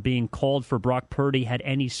plays that were being called for Brock Purdy had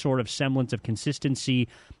any sort of semblance of consistency.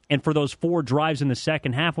 And for those 4 drives in the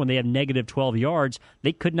second half when they had negative 12 yards,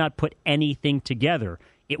 they could not put anything together.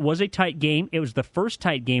 It was a tight game. It was the first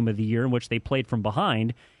tight game of the year in which they played from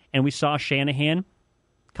behind, and we saw Shanahan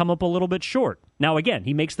come up a little bit short. Now, again,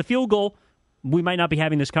 he makes the field goal. We might not be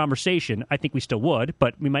having this conversation. I think we still would,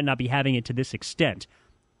 but we might not be having it to this extent.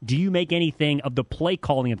 Do you make anything of the play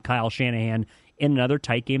calling of Kyle Shanahan in another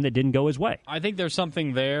tight game that didn't go his way? I think there's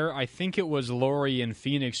something there. I think it was Lori in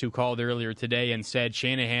Phoenix who called earlier today and said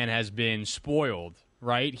Shanahan has been spoiled,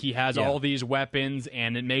 right? He has all these weapons,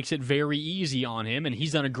 and it makes it very easy on him, and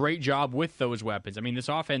he's done a great job with those weapons. I mean, this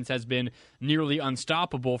offense has been nearly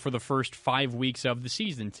unstoppable for the first 5 weeks of the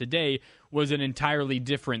season. Today was an entirely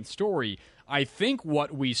different story. I think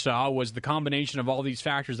what we saw was the combination of all these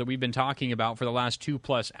factors that we've been talking about for the last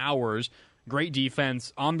 2+ hours. Great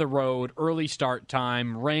defense on the road, early start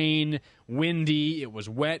time, rain, windy, it was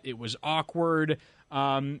wet, it was awkward,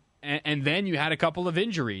 and then you had a couple of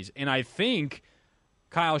injuries. And I think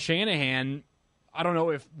Kyle Shanahan, I don't know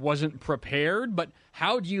if wasn't prepared, but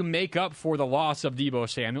how do you make up for the loss of Deebo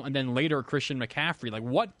Samuel and then later Christian McCaffrey? Like,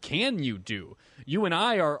 what can you do? You and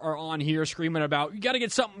I are on here screaming about, you got to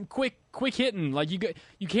get something quick hitting. Like,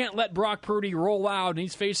 you can't let Brock Purdy roll out, and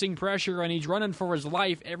he's facing pressure, and he's running for his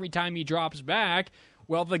life every time he drops back.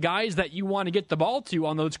 Well, the guys that you want to get the ball to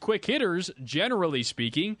on those quick hitters, generally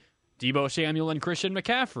speaking, Deebo Samuel and Christian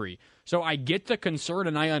McCaffrey. So I get the concern,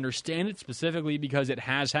 and I understand it specifically because it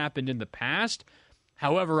has happened in the past.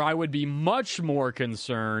 However, I would be much more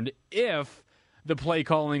concerned if the play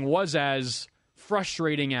calling was as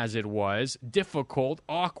frustrating as it was, difficult,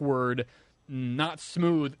 awkward, not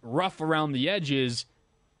smooth, rough around the edges,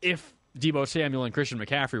 if Deebo Samuel and Christian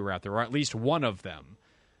McCaffrey were out there, or at least one of them.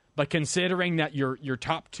 But considering that your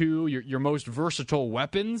top two, your most versatile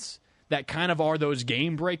weapons, that kind of are those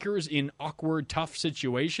game breakers in awkward, tough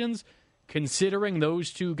situations, considering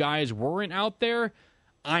those two guys weren't out there,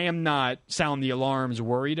 I am not sound the alarms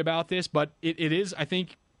worried about this, but it is, I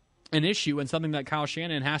think, an issue and something that Kyle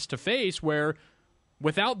Shanahan has to face where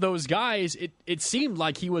without those guys, it seemed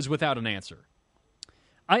like he was without an answer.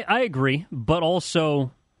 I agree, but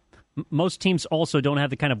also most teams also don't have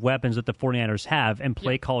the kind of weapons that the 49ers have, and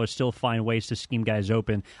play callers still find ways to scheme guys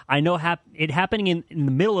open. I know it happening in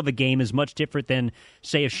the middle of a game is much different than,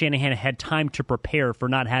 say, if Shanahan had time to prepare for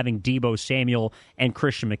not having Deebo Samuel and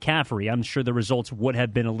Christian McCaffrey. I'm sure the results would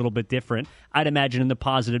have been a little bit different, I'd imagine, in the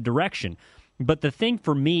positive direction. But the thing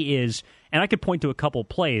for me is, and I could point to a couple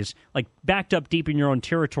plays, like backed up deep in your own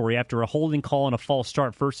territory after a holding call and a false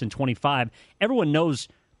start, 1st and 25, everyone knows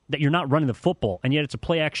that you're not running the football, and yet it's a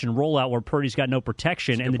play-action rollout where Purdy's got no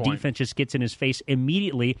protection, and the defense just gets in his face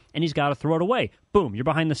immediately, and he's got to throw it away. Boom, you're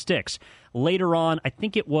behind the sticks. Later on, I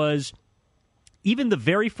think it was even the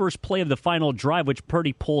very first play of the final drive, which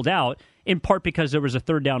Purdy pulled out, in part because there was a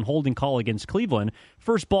 3rd down holding call against Cleveland.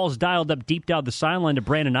 First ball's dialed up deep down the sideline to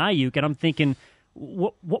Brandon Ayuk, and I'm thinking,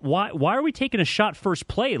 why are we taking a shot first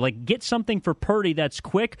play? Like, get something for Purdy that's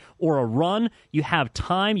quick or a run. You have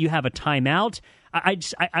time. You have a timeout.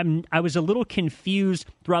 I was a little confused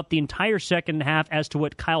throughout the entire second half as to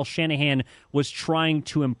what Kyle Shanahan was trying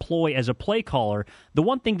to employ as a play caller. The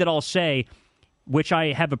one thing that I'll say, which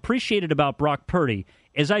I have appreciated about Brock Purdy,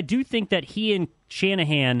 is I do think that he and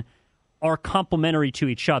Shanahan are complementary to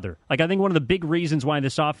each other. Like, I think one of the big reasons why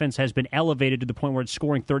this offense has been elevated to the point where it's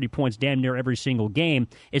scoring 30 points damn near every single game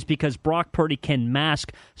is because Brock Purdy can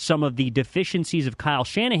mask some of the deficiencies of Kyle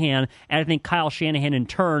Shanahan, and I think Kyle Shanahan, in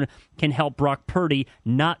turn, can help Brock Purdy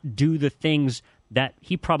not do the things that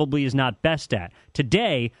he probably is not best at.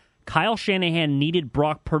 Today, Kyle Shanahan needed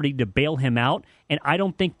Brock Purdy to bail him out, and I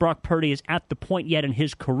don't think Brock Purdy is at the point yet in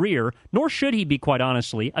his career, nor should he be, quite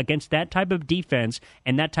honestly, against that type of defense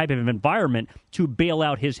and that type of environment to bail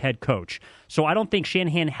out his head coach. So I don't think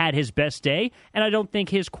Shanahan had his best day, and I don't think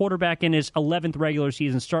his quarterback in his 11th regular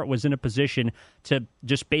season start was in a position to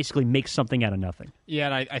just basically make something out of nothing. Yeah,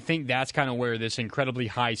 and I think that's kind of where this incredibly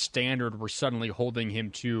high standard we're suddenly holding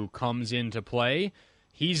him to comes into play.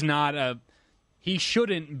 He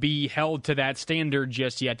shouldn't be held to that standard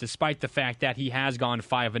just yet, despite the fact that he has gone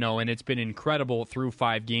 5-0, and it's been incredible through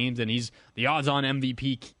 5 games, and he's the odds-on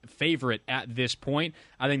MVP favorite at this point.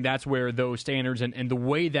 I think that's where those standards and the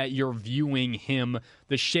way that you're viewing him,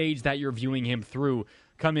 the shades that you're viewing him through,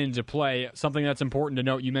 come into play. Something that's important to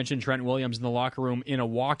note, you mentioned Trent Williams in the locker room in a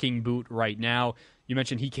walking boot right now. You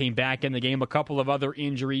mentioned he came back in the game. A couple of other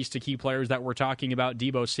injuries to key players that we're talking about.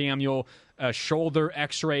 Deebo Samuel, shoulder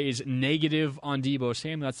x-rays negative on Deebo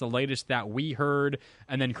Samuel. That's the latest that we heard.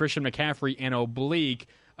 And then Christian McCaffrey, an oblique.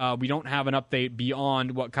 We don't have an update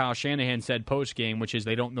beyond what Kyle Shanahan said post-game, which is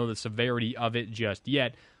they don't know the severity of it just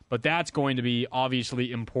yet. But that's going to be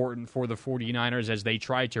obviously important for the 49ers as they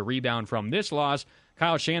try to rebound from this loss.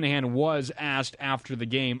 Kyle Shanahan was asked after the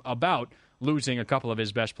game about losing a couple of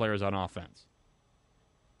his best players on offense.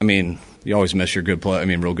 I mean, you always miss your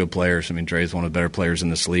real good players. I mean, Dre's one of the better players in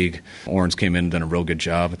this league. Oren's came in and done a real good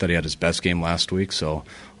job. I thought he had his best game last week, so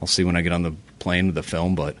I'll see when I get on the plane with the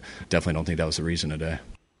film, but definitely don't think that was the reason today.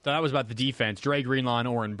 So that was about the defense. Dre Greenlaw and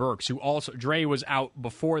Oren Burks, who also, Dre was out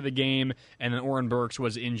before the game, and then Oren Burks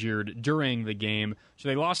was injured during the game. So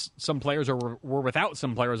they lost some players or were without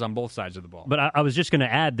some players on both sides of the ball. But I was just going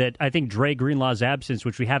to add that I think Dre Greenlaw's absence,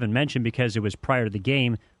 which we haven't mentioned because it was prior to the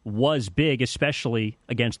game, was big, especially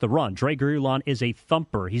against the run. Dre Greenlaw is a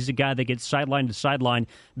thumper. He's a guy that gets sideline to sideline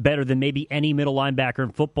better than maybe any middle linebacker in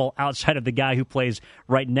football outside of the guy who plays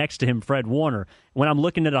right next to him, Fred Warner. When I'm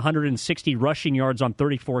looking at 160 rushing yards on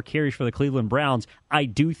 34 carries for the Cleveland Browns, I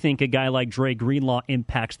do think a guy like Dre Greenlaw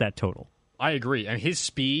impacts that total. I agree. And his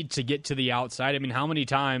speed to get to the outside, I mean, how many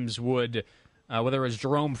times would, whether it was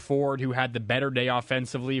Jerome Ford, who had the better day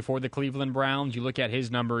offensively for the Cleveland Browns, you look at his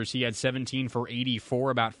numbers, he had 17 for 84,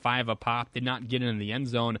 about 5 a pop, did not get in the end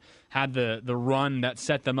zone, had the run that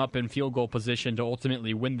set them up in field goal position to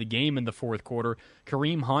ultimately win the game in the fourth quarter.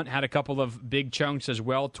 Kareem Hunt had a couple of big chunks as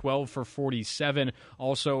well, 12 for 47,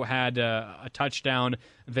 also had a touchdown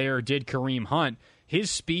there, did Kareem Hunt. His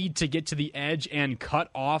speed to get to the edge and cut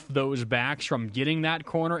off those backs from getting that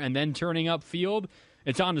corner and then turning upfield,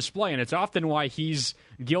 it's on display, and it's often why he's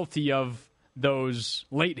guilty of those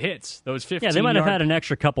late hits, those 15-yard... Yeah, they might have had an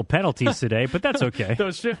extra couple penalties today, but that's okay.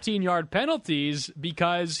 Those 15-yard penalties,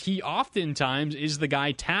 because he oftentimes is the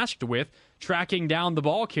guy tasked with tracking down the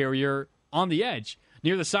ball carrier on the edge,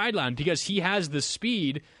 near the sideline, because he has the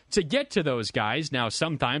speed to get to those guys. Now,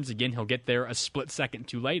 sometimes, again, he'll get there a split second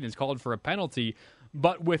too late and it's called for a penalty.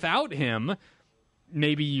 But without him,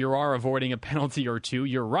 maybe you are avoiding a penalty or two,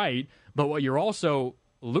 you're right, but what you're also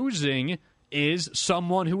losing is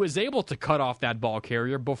someone who is able to cut off that ball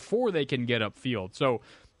carrier before they can get upfield. So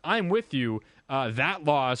I'm with you. That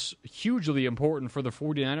loss, hugely important for the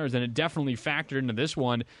 49ers, and it definitely factored into this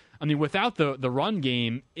one. I mean, without the run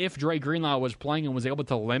game, if Dre Greenlaw was playing and was able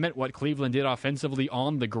to limit what Cleveland did offensively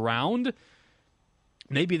on the ground,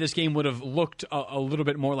 maybe this game would have looked a little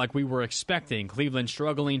bit more like we were expecting. Cleveland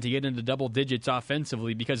struggling to get into double digits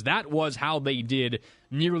offensively, because that was how they did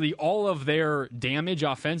nearly all of their damage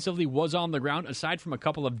offensively was on the ground, aside from a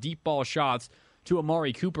couple of deep ball shots to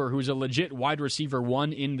Amari Cooper, who's a legit wide receiver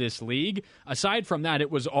one in this league. Aside from that,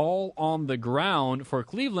 it was all on the ground for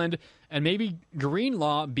Cleveland, and maybe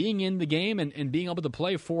Greenlaw being in the game and being able to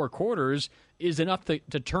play 4 quarters is enough to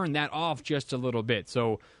turn that off just a little bit.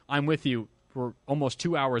 So I'm with you. We're almost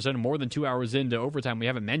 2 hours in, more than 2 hours into overtime. We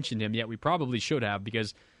haven't mentioned him yet. We probably should have,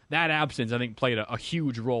 because that absence, I think, played a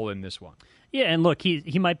huge role in this one. Yeah, and look,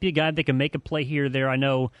 he might be a guy that can make a play here or there. I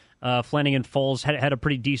know Flanagan Falls had a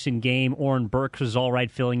pretty decent game. Oren Burks was all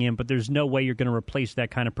right filling in, but there's no way you're going to replace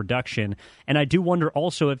that kind of production. And I do wonder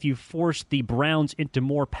also if you force the Browns into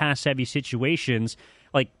more pass-heavy situations,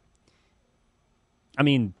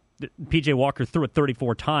 P.J. Walker threw it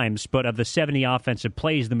 34 times, but of the 70 offensive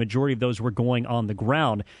plays, the majority of those were going on the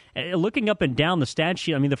ground. Looking up and down the stat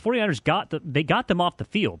sheet, the 49ers got them off the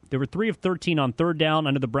field. They were 3 of 13 on third down.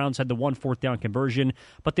 I know the Browns had the 1 fourth down conversion,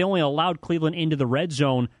 but they only allowed Cleveland into the red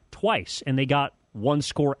zone twice, and they got 1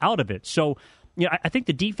 score out of it. So, I think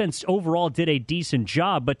the defense overall did a decent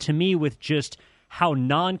job, but to me, with just how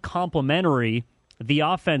non-complimentary the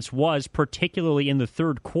offense was, particularly in the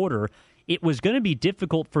third quarter, it was going to be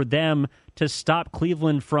difficult for them to stop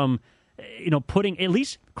Cleveland from, at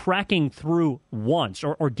least cracking through once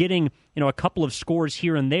or getting, a couple of scores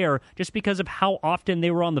here and there just because of how often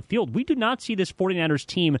they were on the field. We do not see this 49ers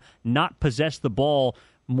team not possess the ball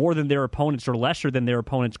more than their opponents or lesser than their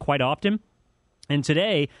opponents quite often. And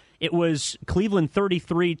today, it was Cleveland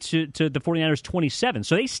 33 to the 49ers 27.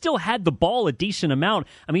 So they still had the ball a decent amount.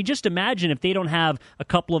 Just imagine if they don't have a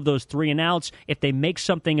couple of those 3-and-outs, if they make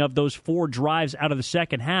something of those 4 drives out of the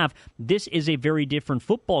second half, this is a very different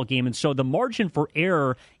football game. And so the margin for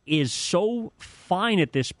error is so fine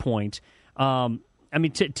at this point. To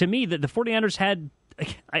me, the 49ers had...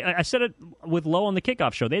 I said it with Lowe on the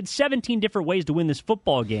kickoff show. They had 17 different ways to win this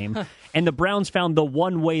football game, and the Browns found the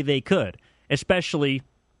one way they could, especially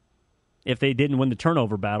if they didn't win the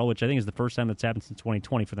turnover battle, which I think is the first time that's happened since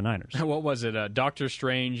 2020 for the Niners. What was it? Doctor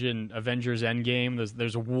Strange in Avengers Endgame?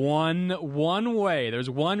 There's one way. There's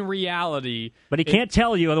one reality. But he can't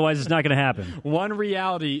tell you, otherwise it's not going to happen. One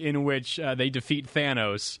reality in which they defeat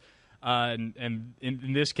Thanos. And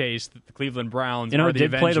in this case, the Cleveland Browns are the did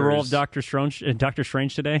Avengers. Play the role of Doctor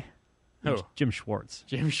Strange today? Who? Jim Schwartz.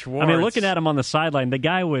 Jim Schwartz. Looking at him on the sideline, the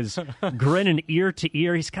guy was grinning ear to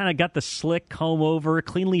ear. He's kind of got the slick comb over,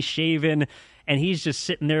 cleanly shaven, and he's just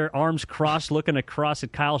sitting there, arms crossed, looking across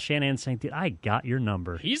at Kyle Shanahan saying, dude, I got your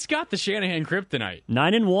number. He's got the Shanahan kryptonite.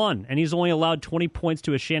 9-1, and he's only allowed 20 points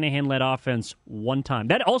to a Shanahan-led offense one time.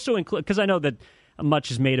 That also includes, because I know that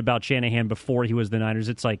much is made about Shanahan before he was the Niners.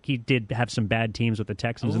 It's like he did have some bad teams with the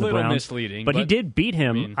Texans and the Browns. A little misleading. But he did beat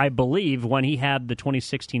him, I believe, when he had the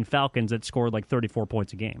 2016 Falcons that scored like 34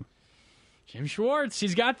 points a game. Jim Schwartz,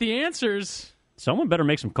 he's got the answers. Someone better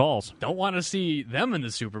make some calls. Don't want to see them in the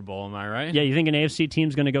Super Bowl, am I right? Yeah, you think an AFC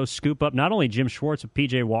team's going to go scoop up not only Jim Schwartz, but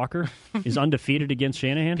P.J. Walker is undefeated against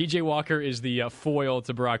Shanahan? P.J. Walker is the foil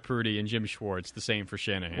to Brock Purdy, and Jim Schwartz, the same for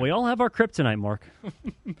Shanahan. We all have our kryptonite, Mark.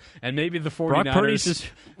 And maybe the 49ers... Brock Purdy's is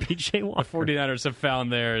P.J. Walker. The 49ers have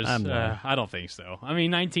found theirs. I don't think so. I mean,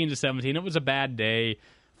 19-17, it was a bad day.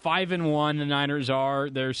 5-1, the Niners are.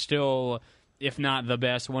 They're still, if not the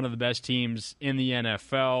best, one of the best teams in the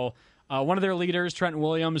NFL. One of their leaders, Trent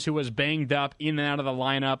Williams, who was banged up in and out of the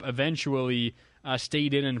lineup, eventually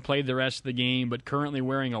stayed in and played the rest of the game, but currently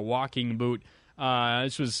wearing a walking boot.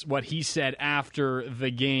 This was what he said after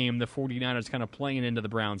the game, the 49ers kind of playing into the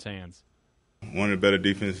Browns' hands. One of the better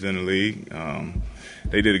defenses in the league.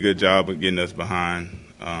 They did a good job of getting us behind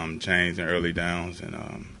chains and early downs. And,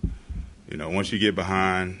 once you get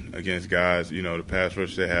behind against guys, the pass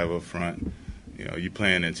rush they have up front, you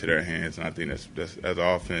playing into their hands. And I think that's as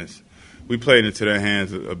offense, we played into their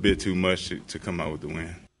hands a bit too much to come out with the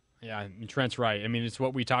win. Yeah, Trent's right. I mean, it's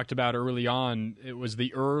what we talked about early on. It was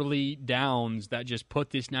the early downs that just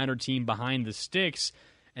put this Niner team behind the sticks,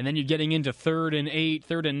 and then you're getting into 3rd and 8,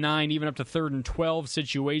 3rd and 9, even up to 3rd and 12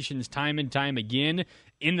 situations time and time again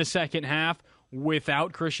in the second half.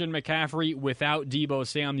 Without Christian McCaffrey, without Deebo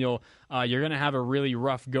Samuel, you're going to have a really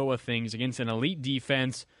rough go of things against an elite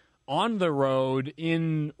defense on the road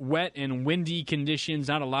in wet and windy conditions.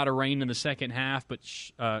 Not a lot of rain in the second half, but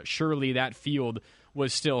surely that field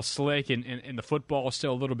was still slick and the football was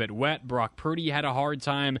still a little bit wet. Brock Purdy had a hard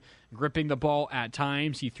time gripping the ball at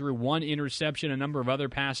times. He threw one interception. A number of other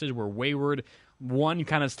passes were wayward. One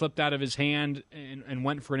kind of slipped out of his hand and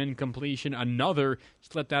went for an incompletion. Another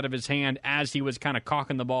slipped out of his hand as he was kind of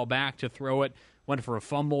cocking the ball back to throw it. Went for a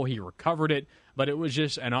fumble. He recovered it. But it was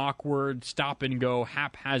just an awkward stop-and-go,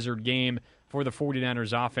 haphazard game for the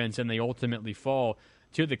 49ers offense, and they ultimately fall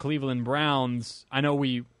to the Cleveland Browns. I know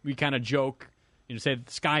we kind of joke, say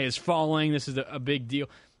the sky is falling, this is a big deal.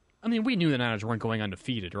 I mean, we knew the Niners weren't going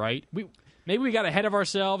undefeated, right? Maybe we got ahead of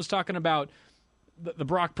ourselves talking about the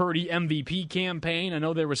Brock Purdy MVP campaign. I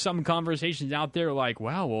know there were some conversations out there like,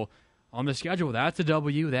 wow, well, on the schedule, that's a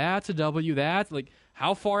W, that's a W, that's like,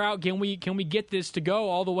 how far out can we get this to go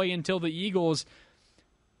all the way until the Eagles?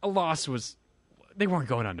 A loss was, they weren't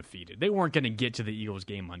going undefeated. They weren't going to get to the Eagles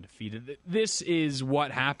game undefeated. This is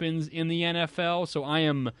what happens in the NFL. So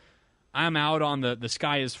I'm out on the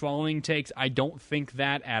sky is falling takes. I don't think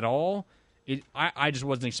that at all. I just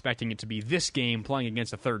wasn't expecting it to be this game playing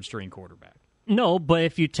against a third-string quarterback. No, but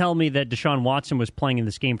if you tell me that Deshaun Watson was playing in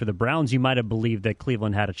this game for the Browns, you might have believed that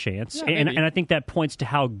Cleveland had a chance. Yeah, and I think that points to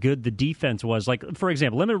how good the defense was. Like, for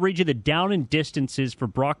example, let me read you the down and distances for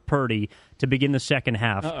Brock Purdy to begin the second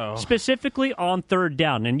half. Specifically on 3rd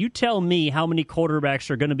down. And you tell me how many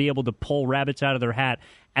quarterbacks are going to be able to pull rabbits out of their hat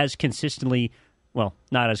as consistently, well,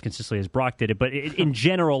 not as consistently as Brock did it, but in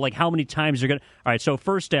general, like how many times they're going to. All right, so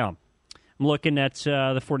 1st down. I'm looking at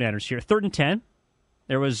the 49ers here. 3rd and 10.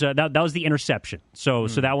 There was that was the interception, so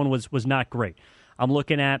that one was not great. I'm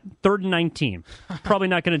looking at 3rd and 19. Probably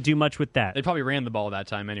not going to do much with that. They probably ran the ball that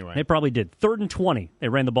time anyway. They probably did. 3rd and 20. They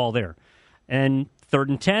ran the ball there. And 3rd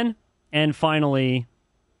and 10. And finally,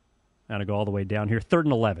 I'm going to go all the way down here, 3rd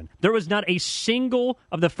and 11. There was not a single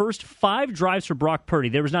of the first 5 drives for Brock Purdy.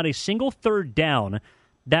 There was not a single 3rd down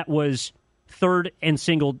that was 3rd and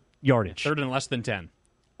single yardage. 3rd and less than 10.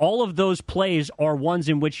 All of those plays are ones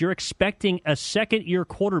in which you're expecting a second-year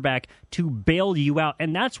quarterback to bail you out.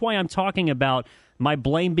 And that's why I'm talking about my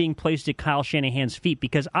blame being placed at Kyle Shanahan's feet,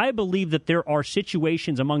 because I believe that there are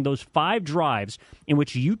situations among those 5 drives in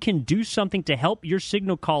which you can do something to help your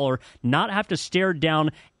signal caller not have to stare down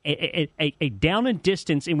a down and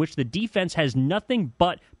distance in which the defense has nothing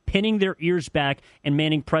but pinning their ears back and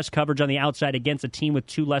manning press coverage on the outside against a team with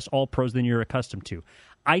 2 less all-pros than you're accustomed to.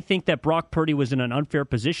 I think that Brock Purdy was in an unfair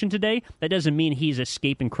position today. That doesn't mean he's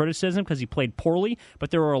escaping criticism because he played poorly,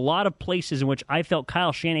 but there were a lot of places in which I felt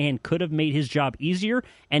Kyle Shanahan could have made his job easier,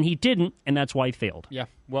 and he didn't, and that's why he failed. Yeah,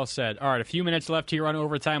 well said. All right, a few minutes left here on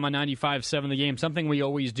Overtime on 95.7 The Game. Something we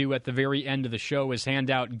always do at the very end of the show is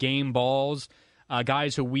hand out game balls.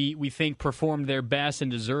 guys who we think performed their best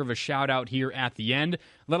and deserve a shout-out here at the end. A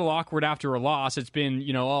little awkward after a loss. It's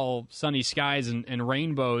been, all sunny skies and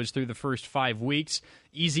rainbows through the first 5 weeks.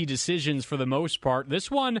 Easy decisions for the most part.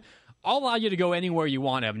 This one, I'll allow you to go anywhere you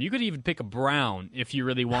want, Evan. You could even pick a Brown if you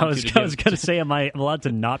really want to. I was going to say, am I allowed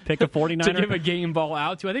to not pick a 49er? To give a game ball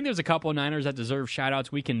out to. I think there's a couple of Niners that deserve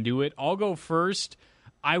shout-outs. We can do it. I'll go first.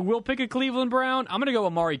 I will pick a Cleveland Brown. I'm going to go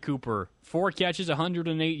Amari Cooper. 4 catches,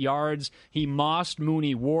 108 yards. He mossed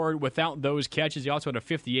Mooney Ward. Without those catches, he also had a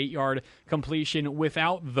 58-yard completion.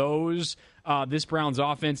 Without those, this Browns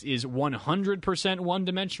offense is 100%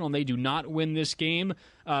 one-dimensional, and they do not win this game.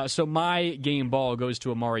 So my game ball goes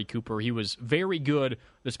to Amari Cooper. He was very good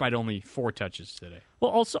despite only 4 touches today.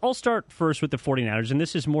 Well, I'll start first with the 49ers, and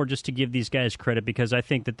this is more just to give these guys credit because I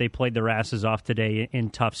think that they played their asses off today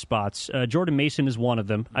in tough spots. Jordan Mason is one of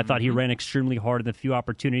them. I thought he ran extremely hard in the few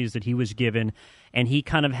opportunities that he was given, and he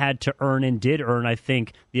kind of had to earn and did earn, I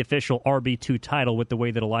think, the official RB2 title with the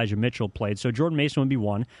way that Elijah Mitchell played. So Jordan Mason would be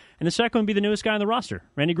one. And the second would be the newest guy on the roster,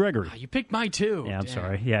 Randy Gregory. You picked mine too. Yeah, I'm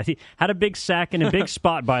sorry. Yeah, he had a big sack and a big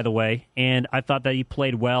spot, by the way, and I thought that he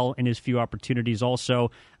played well in his few opportunities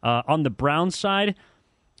also. On the Browns side,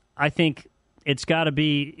 I think it's got to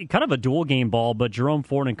be kind of a dual game ball, but Jerome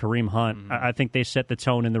Ford and Kareem Hunt, I think they set the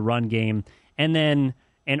tone in the run game. And then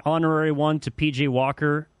an honorary one to P.J.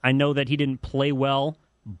 Walker. I know that he didn't play well,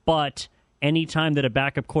 but anytime that a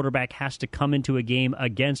backup quarterback has to come into a game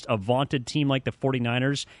against a vaunted team like the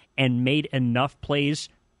 49ers and made enough plays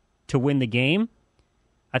to win the game,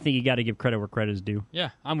 I think you got to give credit where credit is due.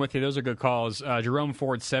 Yeah, I'm with you. Those are good calls. Jerome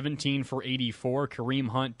Ford, 17 for 84. Kareem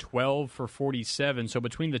Hunt, 12 for 47. So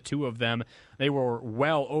between the two of them, they were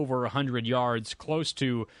well over 100 yards, close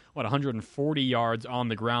to, 140 yards on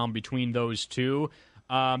the ground between those two.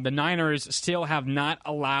 The Niners still have not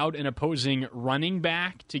allowed an opposing running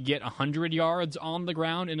back to get 100 yards on the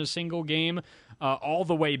ground in a single game all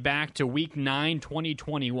the way back to Week 9,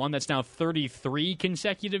 2021. That's now 33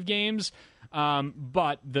 consecutive games.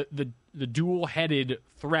 But the dual-headed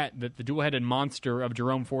threat, the dual-headed monster of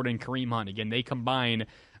Jerome Ford and Kareem Hunt, again, they combine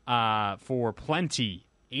for plenty,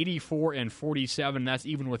 84 and 47. That's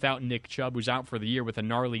even without Nick Chubb, who's out for the year with a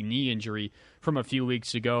gnarly knee injury from a few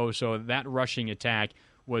weeks ago. So that rushing attack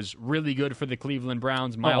was really good for the Cleveland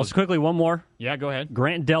Browns. Miles, quickly, one more. Yeah, go ahead.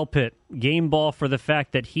 Grant Delpit, game ball for the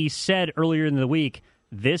fact that he said earlier in the week,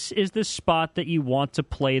 this is the spot that you want to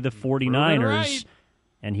play the 49ers. Right.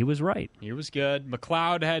 And he was right. He was good.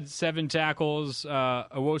 McLeod had 7 tackles.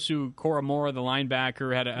 Owosu Koromora, the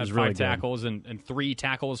linebacker, had 5 really tackles and 3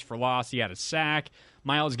 tackles for loss. He had a sack.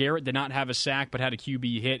 Myles Garrett did not have a sack but had a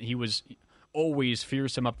QB hit. He was always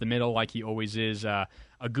fearsome up the middle like he always is. A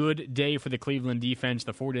good day for the Cleveland defense.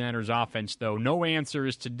 The 49ers offense, though, no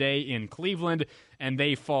answers today in Cleveland, and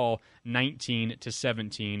they fall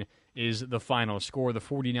 19-17 is the final score. The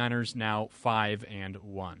 49ers now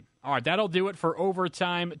 5-1. All right, that'll do it for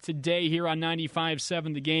overtime today here on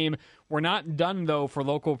 95.7 The Game. We're not done, though, for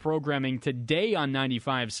local programming today on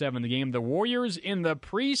 95.7 The Game. The Warriors in the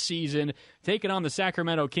preseason taking on the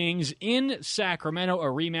Sacramento Kings in Sacramento, a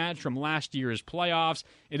rematch from last year's playoffs.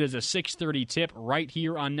 It is a 6:30 tip right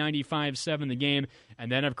here on 95.7 The Game.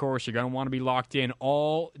 And then, of course, you're going to want to be locked in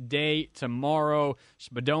all day tomorrow.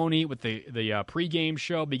 Spadoni with the pregame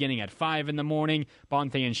show beginning at 5 in the morning.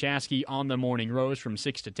 Bonte and Shasky on the morning roast from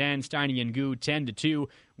 6 to 10. Steiny and Goo 10 to 2.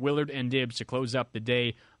 Willard and Dibbs to close up the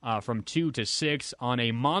day from 2 to 6 on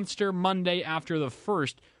a Monster Monday after the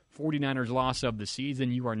first 49ers loss of the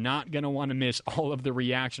season. You are not going to want to miss all of the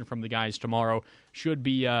reaction from the guys tomorrow. Should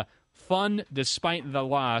be fun despite the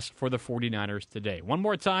loss for the 49ers today. One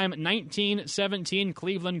more time, 19-17,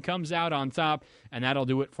 Cleveland comes out on top, and that'll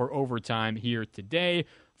do it for overtime here today.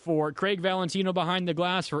 For Craig Valentino behind the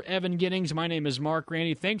glass, for Evan Giddings, my name is Marc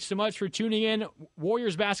Grandi. Thanks so much for tuning in.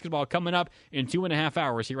 Warriors basketball coming up in 2.5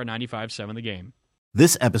 hours here on 95.7 The Game.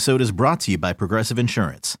 This episode is brought to you by Progressive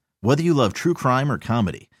Insurance. Whether you love true crime or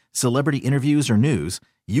comedy, celebrity interviews or news,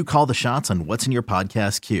 you call the shots on what's in your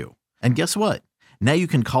podcast queue. And guess what? Now you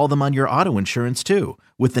can call them on your auto insurance too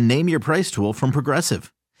with the Name Your Price tool from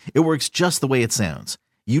Progressive. It works just the way it sounds.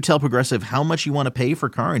 You tell Progressive how much you want to pay for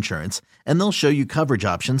car insurance, and they'll show you coverage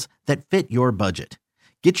options that fit your budget.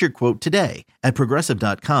 Get your quote today at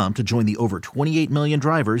Progressive.com to join the over 28 million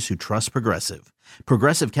drivers who trust Progressive.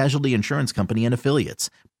 Progressive Casualty Insurance Company and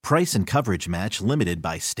Affiliates. Price and coverage match limited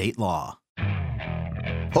by state law.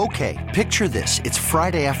 Okay, picture this. It's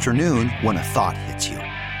Friday afternoon when a thought hits you.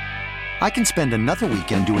 I can spend another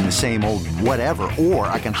weekend doing the same old whatever, or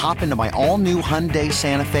I can hop into my all-new Hyundai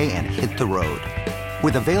Santa Fe and hit the road.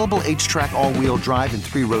 With available H-Track all-wheel drive and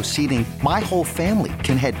 3-row seating, my whole family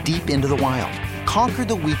can head deep into the wild. Conquer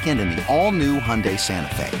the weekend in the all-new Hyundai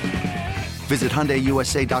Santa Fe. Visit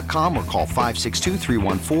HyundaiUSA.com or call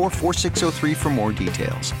 562-314-4603 for more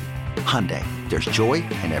details. Hyundai, there's joy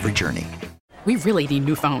in every journey. We really need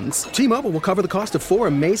new phones. T-Mobile will cover the cost of 4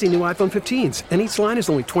 amazing new iPhone 15s, and each line is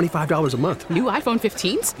only $25 a month. New iPhone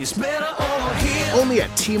 15s? It's better over here. Only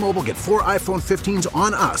at T-Mobile, get 4 iPhone 15s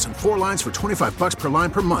on us and 4 lines for $25 per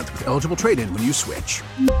line per month with eligible trade-in when you switch.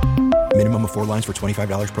 Minimum of 4 lines for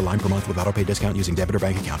 $25 per line per month with autopay discount using debit or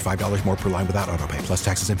bank account. $5 more per line without autopay, plus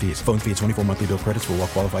taxes and fees. Phone fee at 24 monthly bill credits for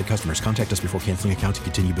well-qualified customers. Contact us before canceling account to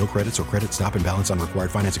continue bill credits or credit stop and balance on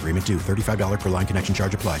required finance agreement due. $35 per line connection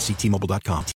charge applies. See T-Mobile.com.